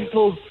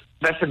simple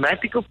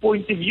mathematical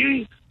point of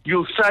view,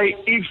 you'll say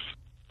if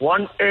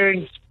one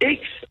earns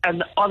X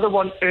and the other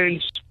one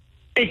earns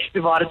X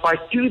divided by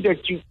 2,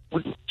 that you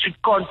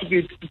should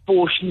contribute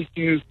proportionally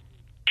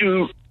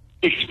to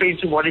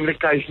expense or whatever the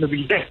case may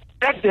be.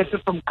 That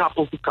differs from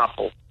couple to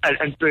couple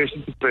and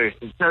person to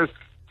person. So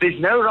there's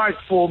no right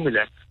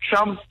formula.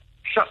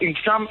 In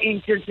some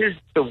instances,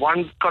 the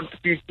one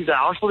contributes to the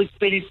household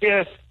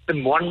expenditure,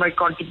 the one may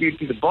contribute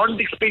to the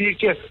bond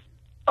expenditure.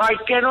 I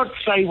cannot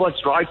say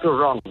what's right or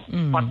wrong,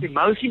 but the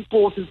most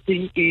important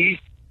thing is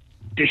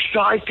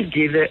decide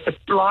together,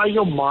 apply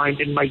your mind,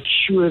 and make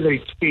sure that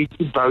it's fair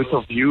to both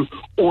of you,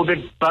 or that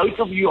both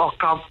of you are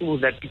comfortable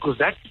with that, because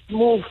that's a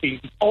small thing.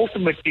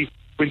 Ultimately,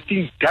 when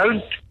things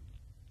don't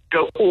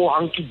go all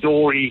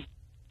hunky-dory,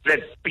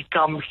 that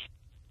becomes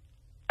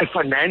a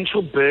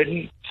financial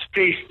burden,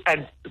 stress,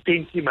 and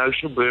potentially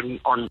emotional burden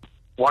on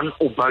one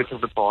or both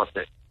of the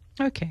partners.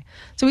 Okay.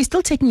 So we're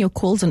still taking your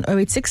calls on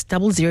 086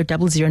 00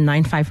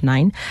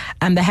 959.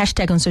 The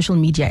hashtag on social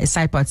media is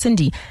Sidebot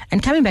Cindy.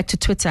 And coming back to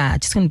Twitter, I'm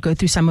just going to go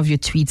through some of your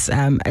tweets.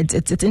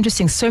 It's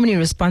interesting. So many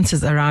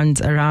responses around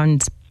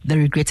the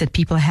regrets that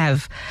people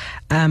have.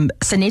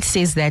 Sanette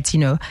says that,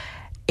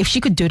 if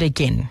she could do it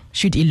again,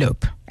 she'd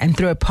elope and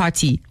throw a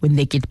party when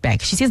they get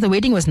back. She says the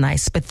wedding was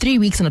nice, but 3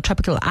 weeks on a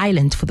tropical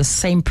island for the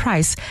same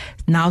price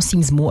now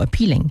seems more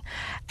appealing.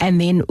 And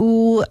then,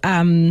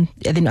 Lawrence,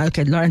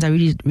 I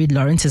really read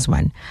Lawrence's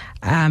one.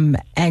 And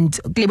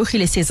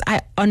Glebochile says,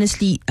 I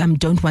honestly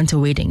don't want a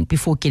wedding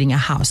before getting a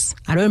house.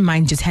 I don't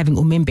mind just having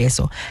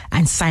umembeso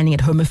and signing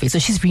at Home Affairs. So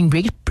she's being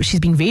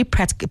very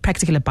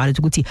practical about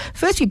it.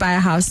 First we buy a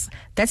house,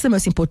 that's the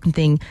most important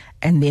thing,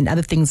 and then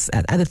other things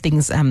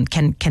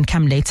can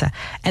come later.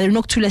 And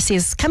Renok Tula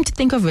says, come to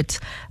think of it,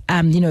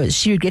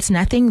 she regrets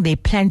nothing. They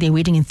planned their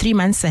wedding in 3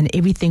 months and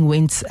everything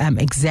went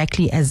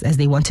exactly as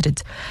they wanted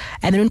it.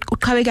 And then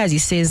Kawegazi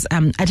says,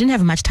 I didn't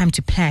have much time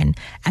to plan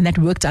and that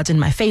worked out in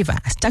my favor.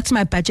 I stuck to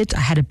my budget.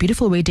 I had a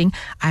beautiful wedding.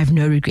 I have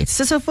no regrets.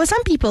 So for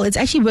some people, it's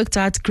actually worked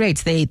out great.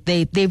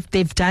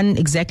 They've done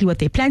exactly what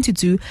they planned to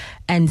do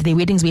and their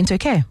weddings went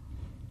okay.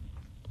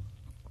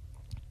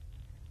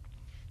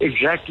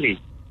 Exactly.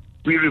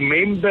 We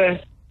remember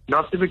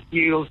not the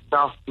material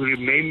stuff. We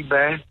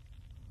remember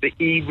the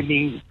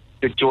evening,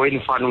 the joy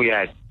and fun we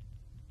had.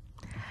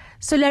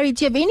 So, Larry,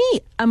 do you have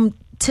any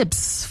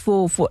tips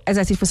for, as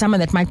I said, for someone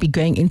that might be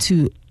going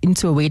into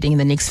a wedding in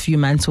the next few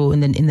months or in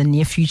the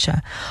near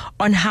future,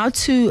 on how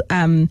to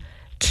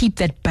keep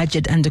that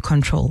budget under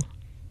control?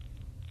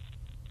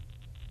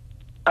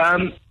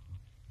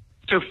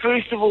 So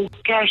first of all,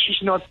 cash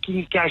is not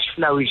king, cash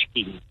flow is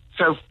king.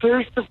 So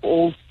first of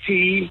all,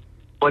 see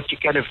what you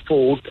can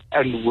afford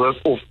and work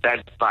off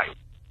that base.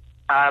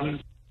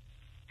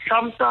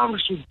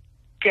 Sometimes you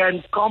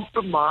can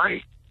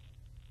compromise,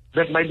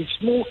 that may be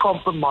small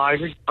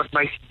compromises, but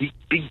makes a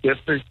big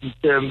difference in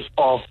terms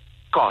of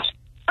cost.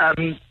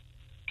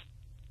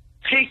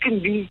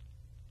 Secondly,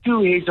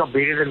 2 heads are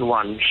better than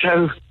one.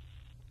 So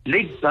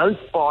let both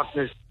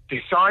partners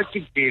decide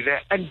together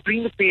and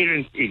bring the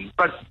parents in.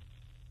 But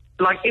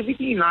like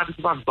everything in life, it's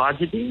about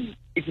budgeting.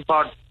 It's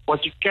about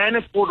what you can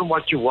afford and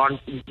what you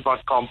want. It's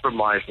about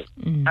compromising.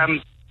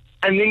 And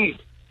then,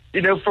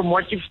 from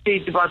what you've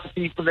said about the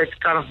people that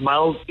kind of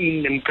mailed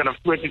in and kind of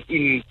tweeted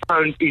in,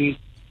 phoned in,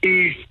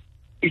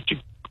 it's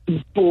an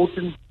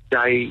important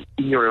day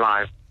in your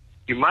life.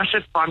 You must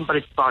have fun, but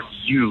it's about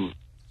you.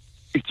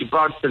 It's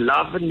about the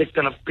love and the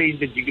kind of praise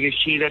that you're going to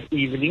share that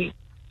evening.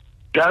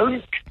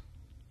 Don't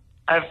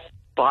have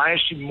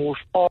bias remorse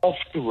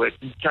afterwards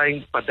and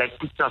saying, but that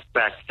puts us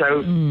back.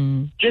 So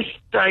just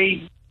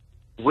stay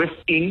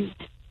within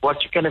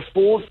what you can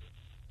afford,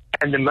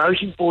 and the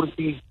most important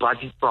thing is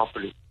budget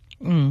properly.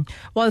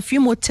 Well, a few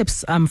more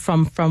tips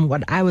from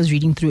what I was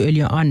reading through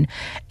earlier on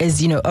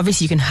is,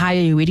 obviously you can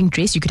hire your wedding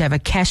dress. You could have a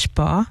cash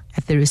bar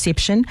at the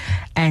reception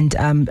and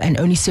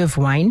only serve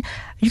wine.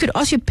 You could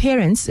ask your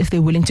parents if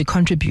they're willing to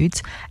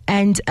contribute,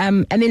 and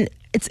then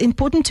it's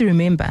important to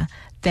remember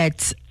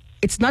that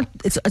it's not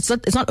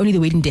only the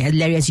wedding day,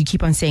 Larry, as you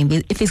keep on saying.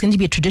 If there's going to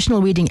be a traditional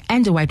wedding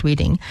and a white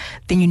wedding,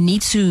 then you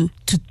need to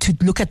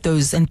look at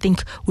those and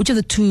think which of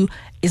the two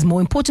is more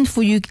important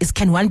for you.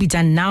 Can one be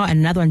done now and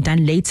another one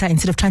done later,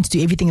 instead of trying to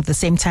do everything at the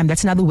same time?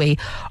 That's another way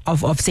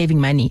of saving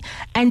money.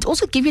 And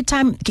also give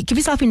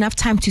yourself enough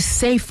time to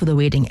save for the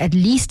wedding, at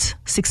least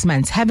 6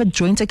 months. Have a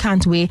joint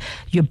account where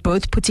you're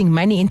both putting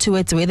money into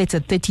it, whether it's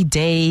a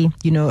 30-day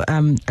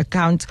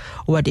account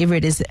or whatever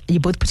it is.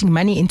 You're both putting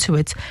money into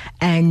it,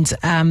 and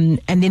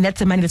and then that's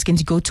the money that's going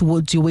to go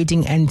towards your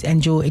wedding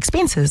and your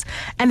expenses.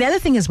 And the other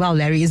thing as well,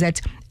 Larry, is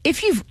that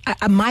if you've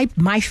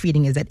my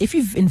feeling is that if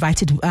you've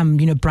invited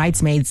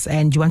bridesmaids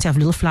and you want to have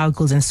little flower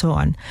girls and so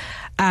on,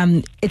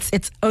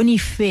 it's only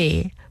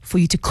fair for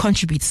you to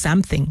contribute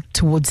something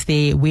towards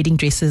their wedding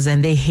dresses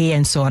and their hair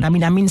and so on. I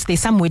mean, there's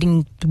some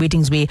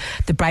weddings where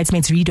the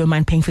bridesmaids really don't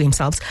mind paying for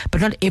themselves, but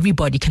not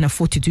everybody can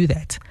afford to do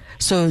that.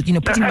 So,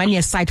 putting money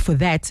aside for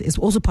that is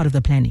also part of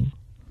the planning.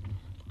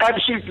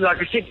 Absolutely. Like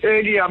I said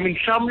earlier,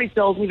 somebody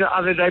told me the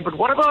other day, but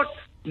what about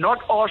not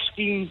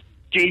asking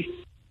guests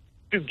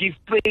to give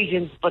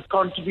presents but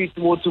contribute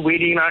towards the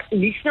wedding? And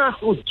initially I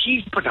thought,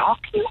 geez, but how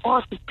can you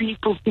ask the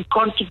people to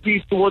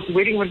contribute towards the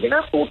wedding? But then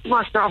I thought to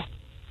myself,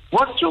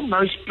 what's your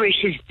most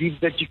precious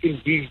gift that you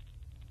can give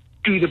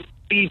to the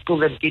people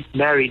that get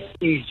married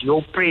is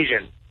your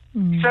present.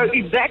 So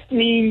if that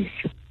means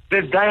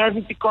that they're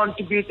having to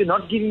contribute and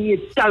not giving you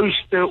a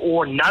toaster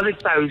or another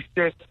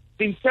toaster,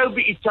 then so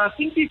be it. So I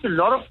think there's a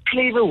lot of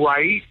clever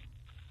ways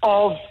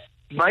of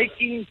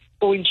making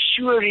or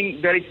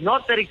ensuring that it's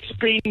not that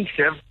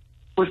expensive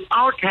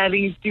without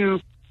having to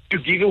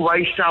give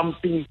away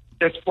something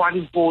that's quite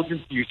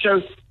important to you.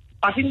 So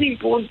I think the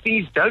important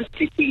thing is don't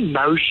let the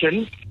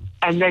emotions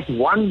and that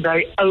one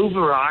day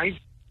override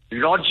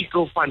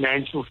logical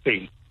financial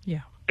things. Yeah.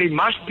 There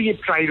must be a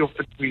trade-off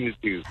between the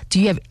two. Do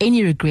you have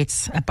any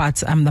regrets about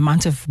the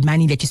amount of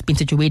money that you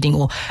spent at your wedding,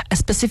 or a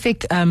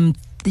specific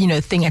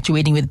thing at your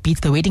wedding, with be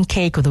it the wedding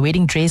cake or the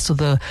wedding dress or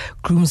the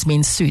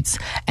groomsmen's suits?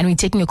 And we're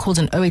taking your calls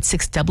on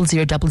 086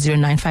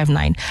 0000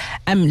 959.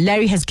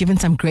 Larry has given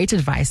some great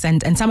advice,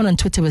 and someone on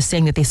Twitter was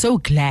saying that they're so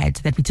glad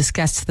that we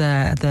discussed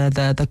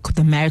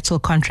the marital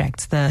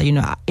contracts,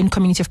 in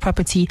community of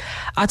property,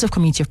 out of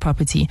community of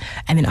property,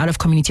 and then out of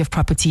community of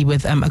property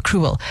with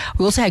accrual.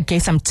 We also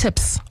gave some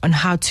tips on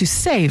how to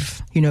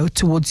save,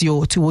 towards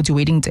your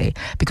wedding day,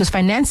 because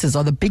finances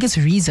are the biggest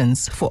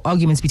reasons for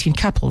arguments between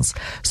couples.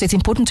 So it's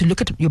important to look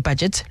at your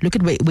budget, look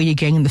at where you're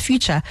going in the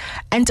future,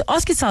 and to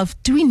ask yourself,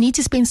 do we need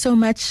to spend so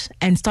much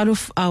and start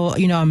off our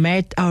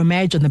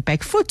marriage on the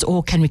back foot,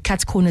 or can we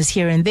cut corners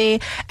here and there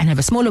and have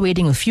a smaller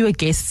wedding with fewer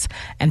guests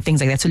and things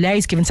like that? So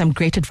Larry's given some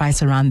great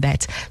advice around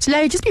that. So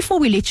Larry, just before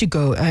we let you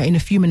go in a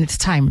few minutes'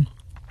 time,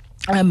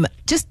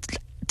 just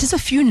a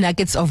few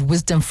nuggets of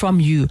wisdom from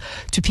you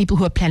to people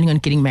who are planning on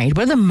getting married.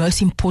 What are the most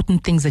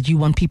important things that you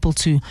want people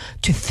to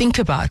think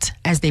about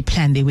as they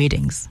plan their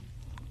weddings?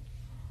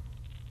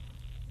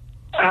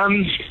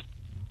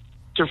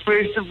 So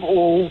first of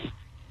all,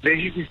 this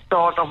is the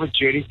start of a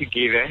journey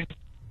together.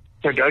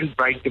 So don't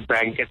break the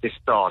bank at the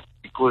start,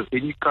 because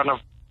then you kind of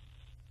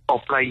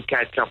are playing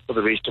catch up for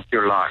the rest of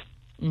your life.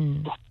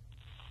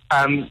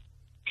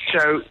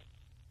 So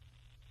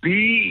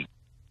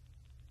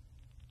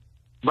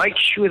make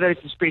sure that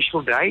it's a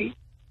special day.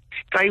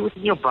 Stay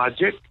within your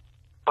budget,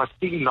 but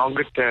think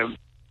longer term,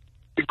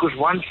 because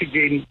once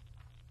again,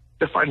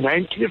 the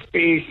financial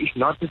affairs is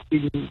not the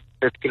thing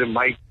that's going to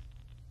make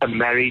a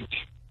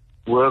marriage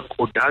work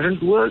or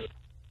doesn't work,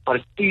 but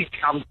it is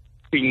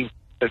something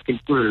that can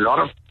put a lot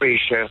of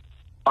pressure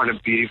on a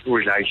beautiful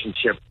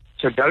relationship.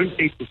 So don't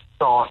let the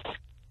start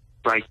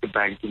break the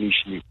bank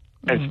initially,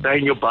 and stay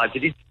in your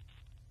budget.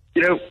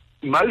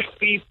 Most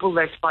people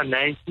that's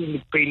financially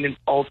independent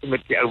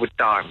ultimately over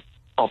time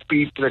are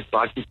people that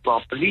budget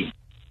properly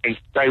and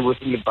stay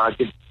within the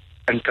budget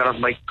and kind of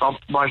make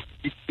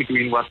compromises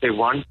between what they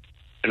want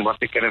and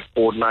what they can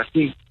afford. And I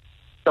think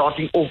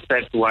starting off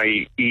that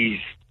way is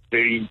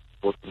very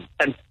important.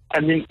 And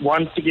then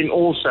once again,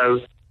 also,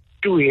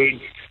 two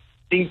heads,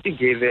 think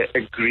together,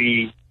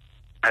 agree,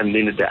 and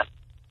then adapt.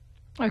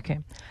 Okay.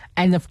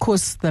 And of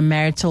course, the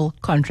marital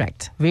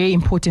contract. Very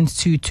important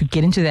to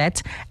get into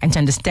that and to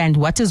understand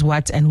what is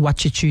what and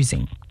what you're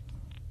choosing.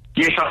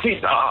 Yes,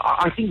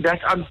 I think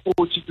that's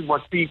unfortunately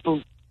what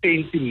people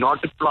tend to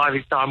not apply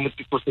the time with,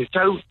 because they're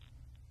so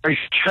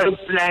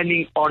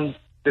planning on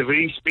the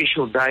very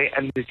special day,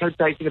 and they're so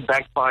taken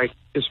aback by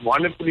this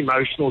wonderful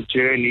emotional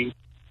journey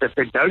that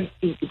they don't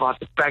think about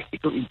the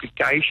practical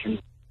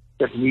implications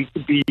that need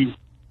to be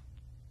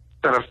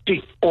sort of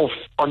ticked off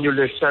on your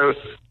list. So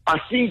I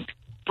think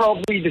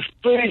probably the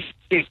first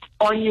step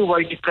on your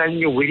way to planning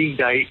your wedding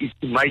day is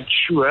to make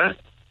sure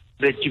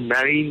that you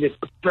marry in the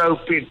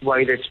appropriate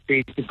way that's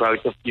fair to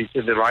both of you.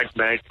 So the right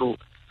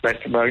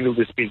matrimonial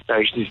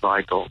dispensation is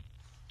vital.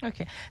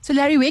 Okay. So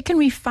Larry, where can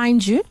we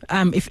find you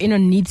if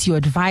anyone needs your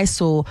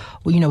advice or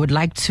would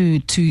like to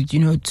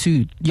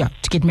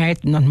get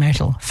married, not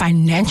marital,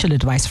 financial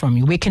advice from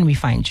you? Where can we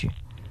find you?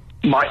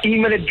 My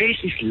email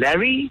address is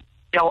Larry,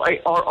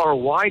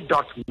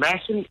 LARRY.Masson,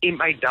 MASSON,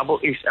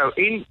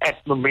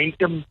 at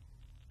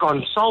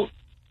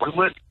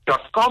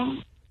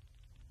momentumconsult.com,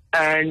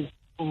 and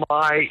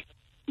my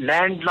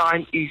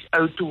landline is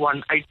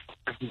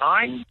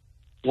 021859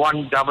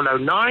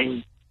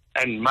 1009,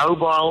 and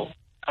mobile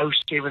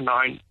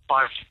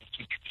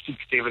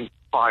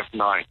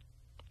 079-566-6759.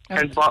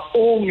 And by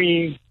all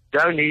means,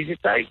 don't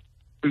hesitate.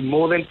 We're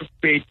more than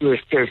prepared to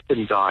assist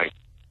and guide.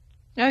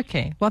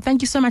 Okay. Well,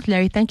 thank you so much,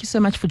 Larry. Thank you so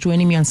much for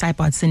joining me on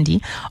Sidebar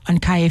Cindy on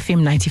Kaya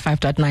FM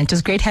 95.9. It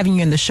was great having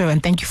you on the show,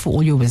 and thank you for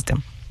all your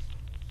wisdom.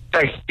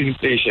 Thanks. It's been a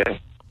pleasure.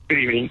 Good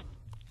evening.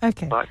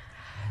 Okay. Bye.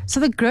 So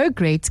the Grow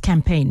Great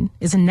campaign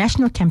is a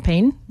national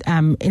campaign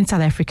in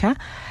South Africa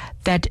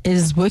that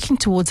is working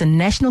towards a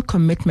national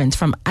commitment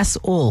from us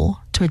all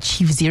to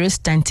achieve zero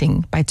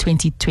stunting by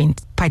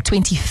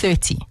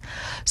 2030.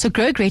 So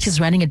Grow Great is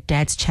running a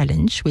dad's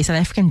challenge where South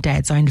African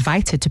dads are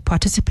invited to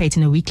participate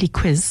in a weekly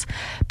quiz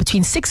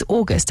between 6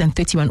 August and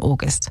 31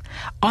 August,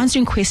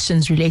 answering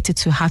questions related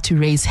to how to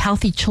raise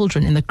healthy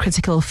children in the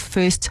critical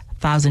first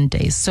 1,000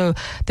 days. So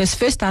those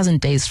first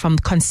 1,000 days from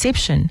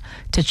conception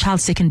to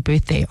child's second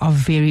birthday are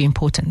very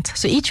important.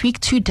 So each week,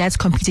 2 dads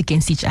compete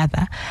against each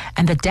other,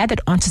 and the dad that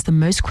answers the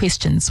most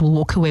questions will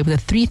walk away with a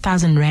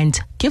 3,000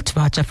 Rand gift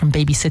voucher from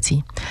Baby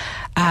City.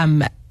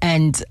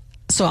 And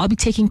so I'll be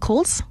taking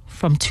calls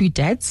from 2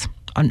 dads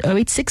on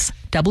 086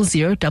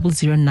 00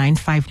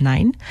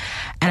 00959,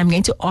 and I'm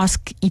going to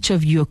ask each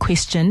of you a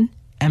question.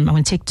 I'm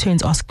going to take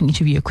turns asking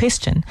each of you a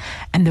question,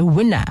 and the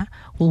winner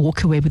will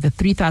walk away with a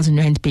 3,000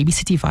 Rand Baby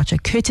City voucher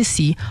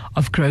courtesy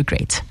of Grow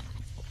Great.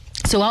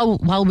 So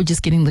while we're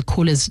just getting the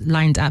callers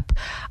lined up,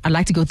 I'd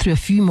like to go through a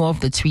few more of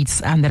the tweets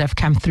that have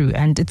come through,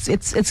 and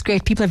it's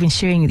great. People have been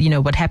sharing,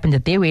 what happened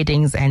at their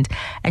weddings and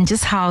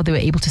just how they were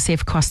able to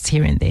save costs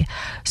here and there.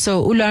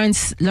 So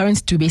Lawrence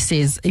Dube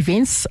says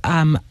events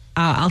are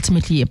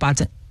ultimately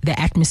about the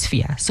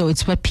atmosphere. So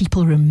it's what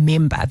people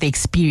remember, the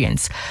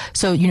experience.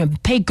 So,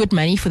 pay good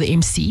money for the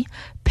MC,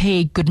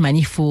 pay good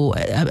money for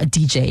a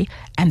DJ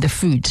and the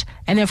food.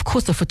 And then, of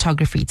course, the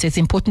photography. So it's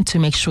important to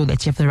make sure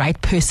that you have the right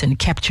person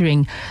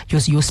capturing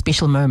your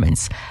special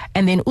moments.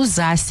 And then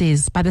Uzza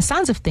says, by the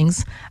sounds of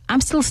things,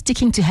 I'm still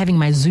sticking to having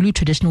my Zulu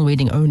traditional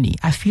wedding only.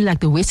 I feel like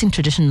the Western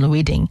tradition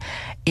wedding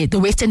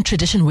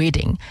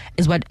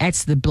is what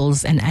adds to the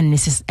bills and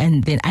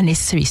then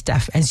unnecessary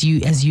stuff as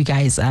you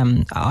guys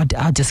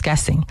are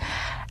discussing.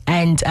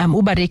 And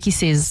Ubareki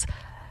says,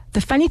 the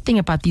funny thing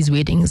about these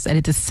weddings is that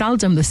it is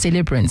seldom the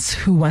celebrants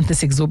who want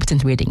this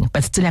exorbitant wedding,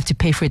 but still have to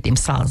pay for it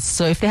themselves.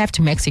 So if they have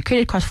to max their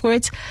credit card for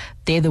it,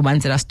 they're the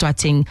ones that are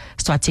starting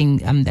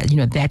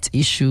that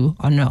issue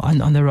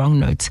on the wrong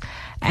note.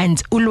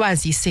 And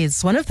Ulwazi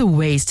says one of the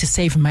ways to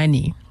save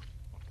money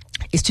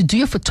is to do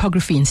your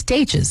photography in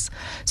stages.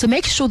 So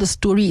make sure the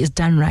story is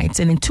done right.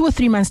 And then 2 or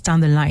 3 months down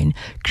the line,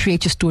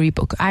 create your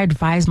storybook. I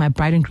advise my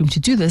bride and groom to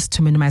do this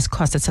to minimize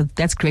costs.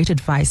 That's great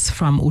advice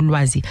from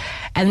Ulwazi.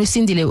 And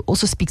Lucindile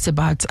also speaks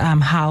about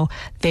how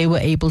they were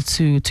able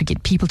to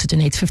get people to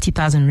donate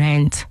 50,000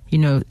 Rand,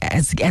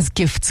 as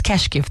gifts,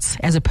 cash gifts,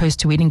 as opposed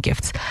to wedding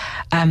gifts.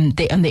 On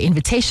the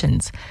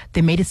invitations,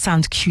 they made it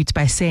sound cute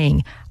by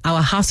saying,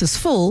 our house is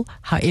full,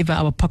 however,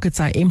 our pockets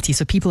are empty.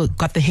 So people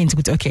got the hint,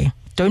 okay,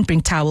 don't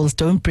bring towels,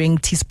 don't bring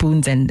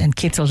teaspoons and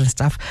kettles and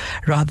stuff.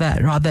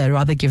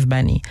 Rather give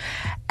money.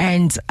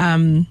 And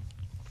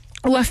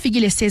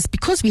Uafigile says,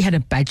 because we had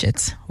a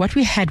budget, what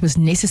we had was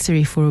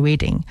necessary for a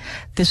wedding.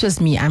 This was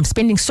me. I'm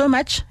spending so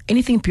much.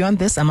 Anything beyond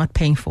this, I'm not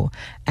paying for.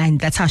 And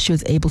that's how she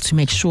was able to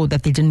make sure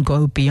that they didn't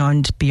go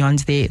beyond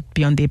their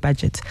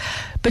budget.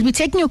 But we're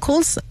taking your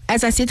calls,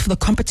 as I said, for the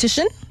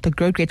competition, the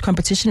Grow Great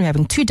competition. We're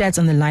having 2 dads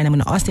on the line. I'm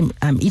going to ask them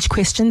each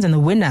questions, and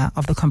the winner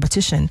of the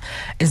competition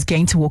is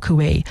going to walk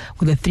away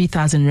with a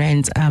 3,000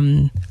 Rand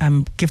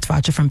gift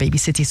voucher from Baby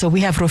City. So we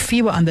have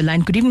Rofiwa on the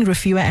line. Good evening,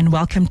 Rofiwa, and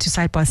welcome to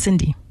Sidebar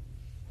Cindy.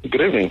 Good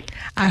evening.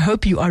 I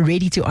hope you are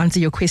ready to answer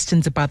your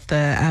questions about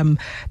the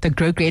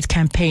Grow Great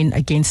campaign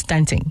against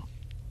stunting.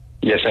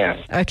 Yes, I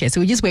am. Okay, so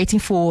we're just waiting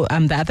for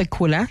the other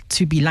caller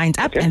to be lined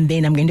up, and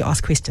then I'm going to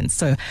ask questions.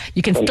 So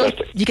you can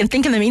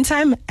think in the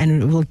meantime,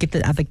 and we'll get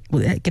the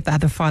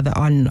other father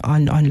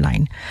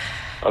online.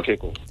 Okay,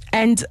 cool.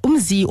 And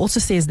Umzi also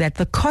says that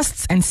the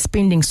costs and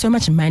spending so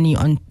much money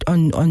on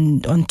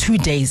 2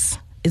 days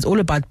is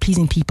all about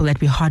pleasing people that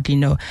we hardly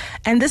know.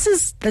 And I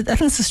think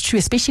this is true,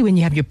 especially when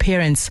you have your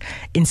parents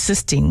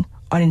insisting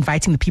on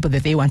inviting the people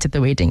that they want at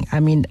the wedding.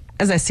 I mean,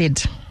 as I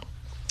said,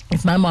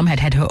 if my mom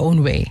had her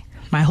own way,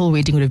 my whole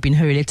wedding would have been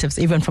her relatives,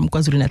 even from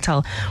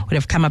KwaZulu-Natal, would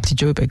have come up to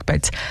Joburg.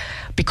 But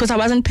because I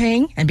wasn't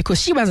paying and because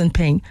she wasn't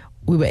paying,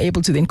 we were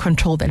able to then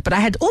control that. But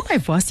I had all my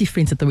varsity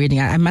friends at the wedding.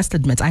 I must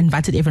admit, I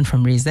invited everyone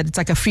from Rez. That it's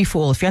like a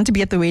free-for-all. If you want to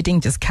be at the wedding,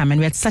 just come. And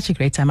we had such a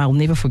great time. I will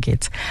never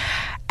forget.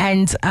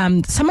 And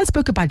someone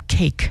spoke about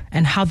cake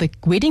and how the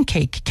wedding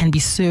cake can be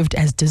served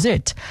as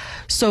dessert.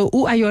 So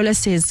Ayola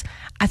says,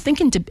 I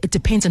think it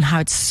depends on how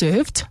it's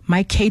served.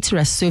 My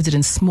caterer served it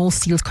in small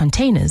sealed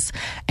containers,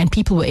 and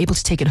people were able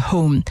to take it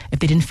home if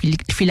they didn't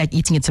feel like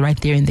eating it right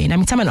there and then. I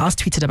mean, someone else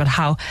tweeted about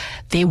how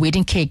their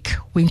wedding cake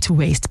went to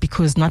waste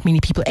because not many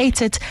people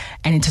ate it,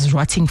 and it was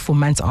rotting for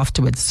months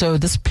afterwards. So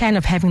this plan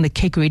of having the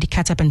cake already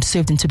cut up and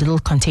served into little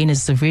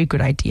containers is a very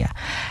good idea.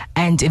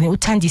 And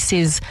Utandi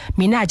says,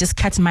 Mina, I just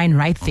cut mine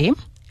right there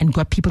and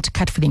got people to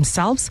cut for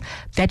themselves.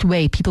 That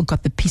way, people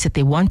got the piece that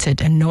they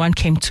wanted, and no one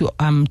came to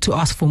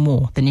ask for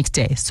more the next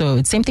day. So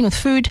it's same thing with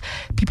food.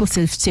 People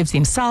served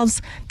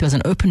themselves. There was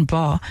an open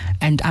bar,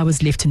 and I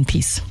was left in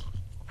peace.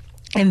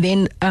 And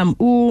then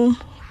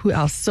Who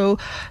else? So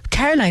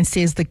Caroline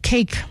says the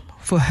cake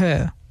for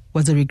her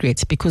was a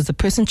regret because the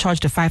person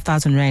charged her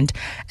 5,000 Rand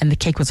and the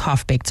cake was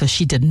half baked. So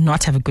she did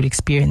not have a good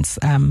experience,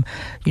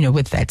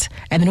 with that.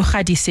 And then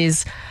Ukhadi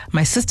says,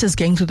 my sister's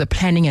going through the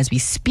planning as we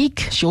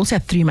speak. She also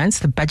had 3 months.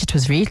 The budget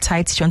was very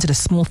tight. She wanted a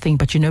small thing,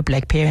 but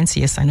black parents.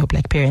 Yes, I know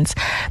black parents.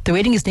 The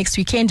wedding is next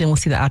weekend and we'll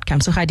see the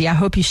outcome. So Ukhadi, I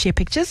hope you share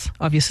pictures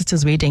of your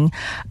sister's wedding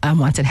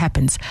once it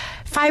happens.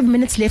 5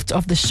 minutes left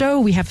of the show.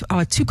 We have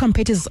our 2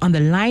 competitors on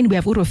the line. We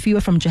have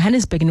Urofiwa from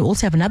Johannesburg and we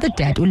also have another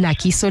dad,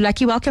 Ulaki. So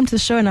Lucky, welcome to the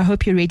show and I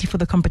hope you're ready for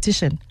the competition.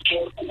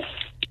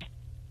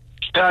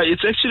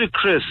 It's actually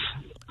Chris.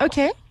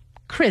 Okay,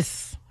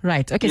 Chris.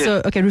 Right. Okay. Yes.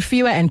 So,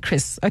 Rufiwa and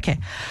Chris. Okay.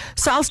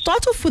 So I'll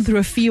start off with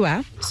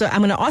Rufiwa. So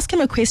I'm going to ask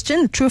him a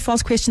question, true or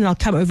false question, and I'll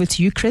come over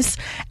to you, Chris.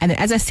 And then,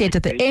 as I said,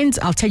 at the end,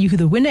 I'll tell you who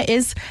the winner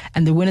is,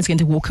 and the winner is going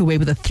to walk away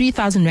with a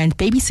 3,000 Rand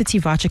Baby City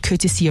voucher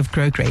courtesy of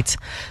Grow Great.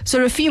 So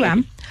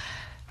Rufiwa,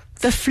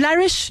 the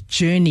Flourish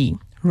journey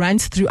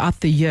runs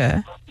throughout the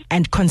year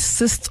and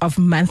consists of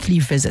monthly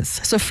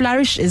visits. So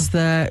Flourish is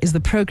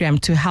the program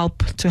to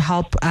help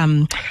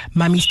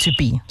mummies to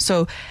be.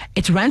 So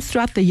it runs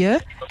throughout the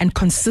year and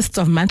consists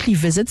of monthly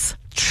visits.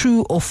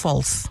 True or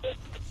false?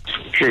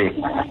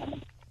 True.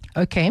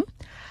 Okay.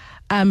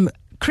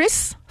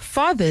 Chris,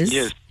 fathers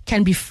Yes.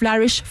 can be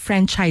Flourish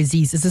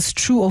franchisees. Is this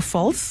true or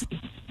false?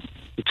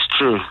 It's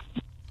true.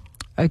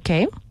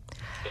 Okay.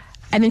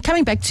 And then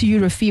coming back to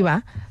you,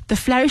 Rufiwa, the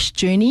Flourish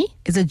journey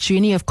is a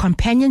journey of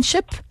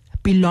companionship,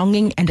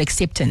 belonging and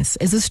acceptance.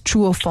 Is this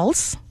true or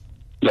false?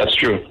 That's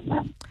true.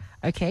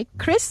 Okay.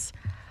 Chris,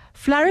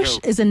 Flourish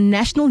is a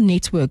national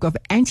network of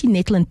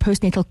antenatal and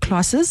postnatal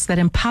classes that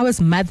empowers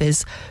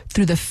mothers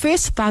through the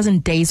first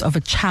 1,000 days of a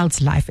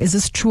child's life. Is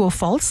this true or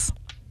false?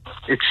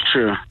 It's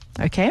true.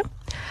 Okay.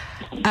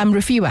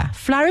 Rufiwa,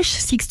 Flourish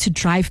seeks to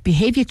drive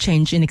behavior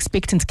change in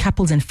expectant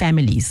couples and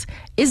families.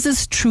 Is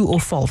this true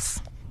or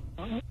false?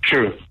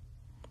 True.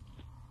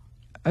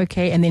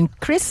 Okay. And then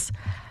Chris,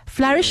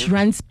 Flourish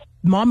runs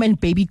mom and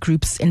baby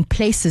groups in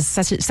places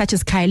such as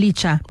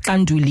Kailicha,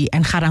 Kanduli,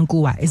 and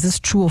Garankuwa. Is this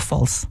true or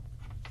false?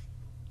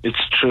 It's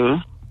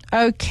true.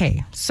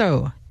 Okay,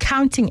 so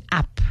counting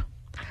up,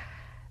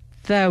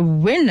 the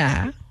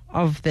winner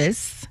of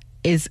this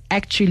is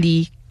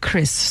actually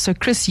Chris. So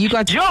Chris, you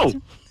got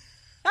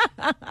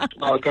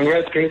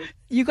Congrats, Chris.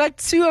 you got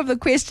 2 of the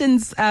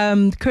questions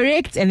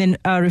correct, and then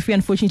Rufi,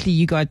 unfortunately,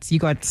 you got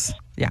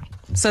yeah.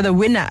 So the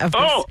winner of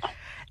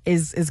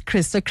this is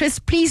Chris. So Chris,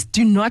 please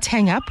do not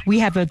hang up. We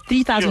have a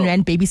 3,000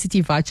 Rand Baby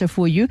City voucher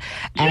for you,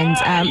 and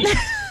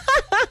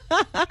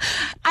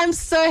I'm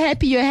so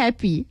happy you're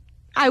happy.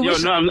 I'm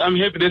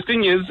happy. The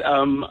thing is,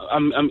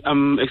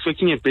 I'm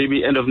expecting a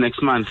baby end of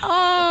next month.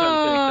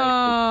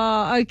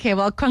 Oh, okay.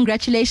 Well,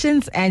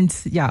 congratulations, and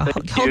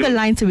hold the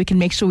line so we can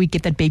make sure we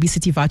get that Baby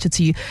City voucher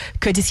to you,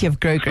 courtesy of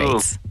Grow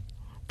Great.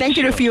 Thank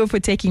you, Rafio, for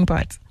taking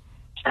part.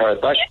 All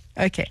right, bye.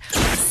 Okay.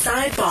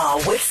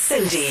 Sidebar with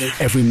Cindy.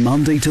 Every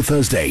Monday to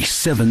Thursday,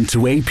 7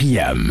 to 8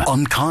 p.m.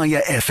 on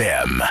Kaya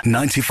FM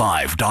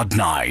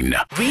 95.9.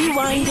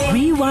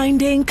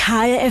 Rewinding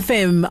Kaya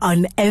FM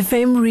on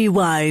FM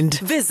Rewind.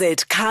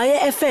 Visit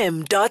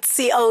kayafm.co.za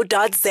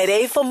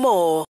for more.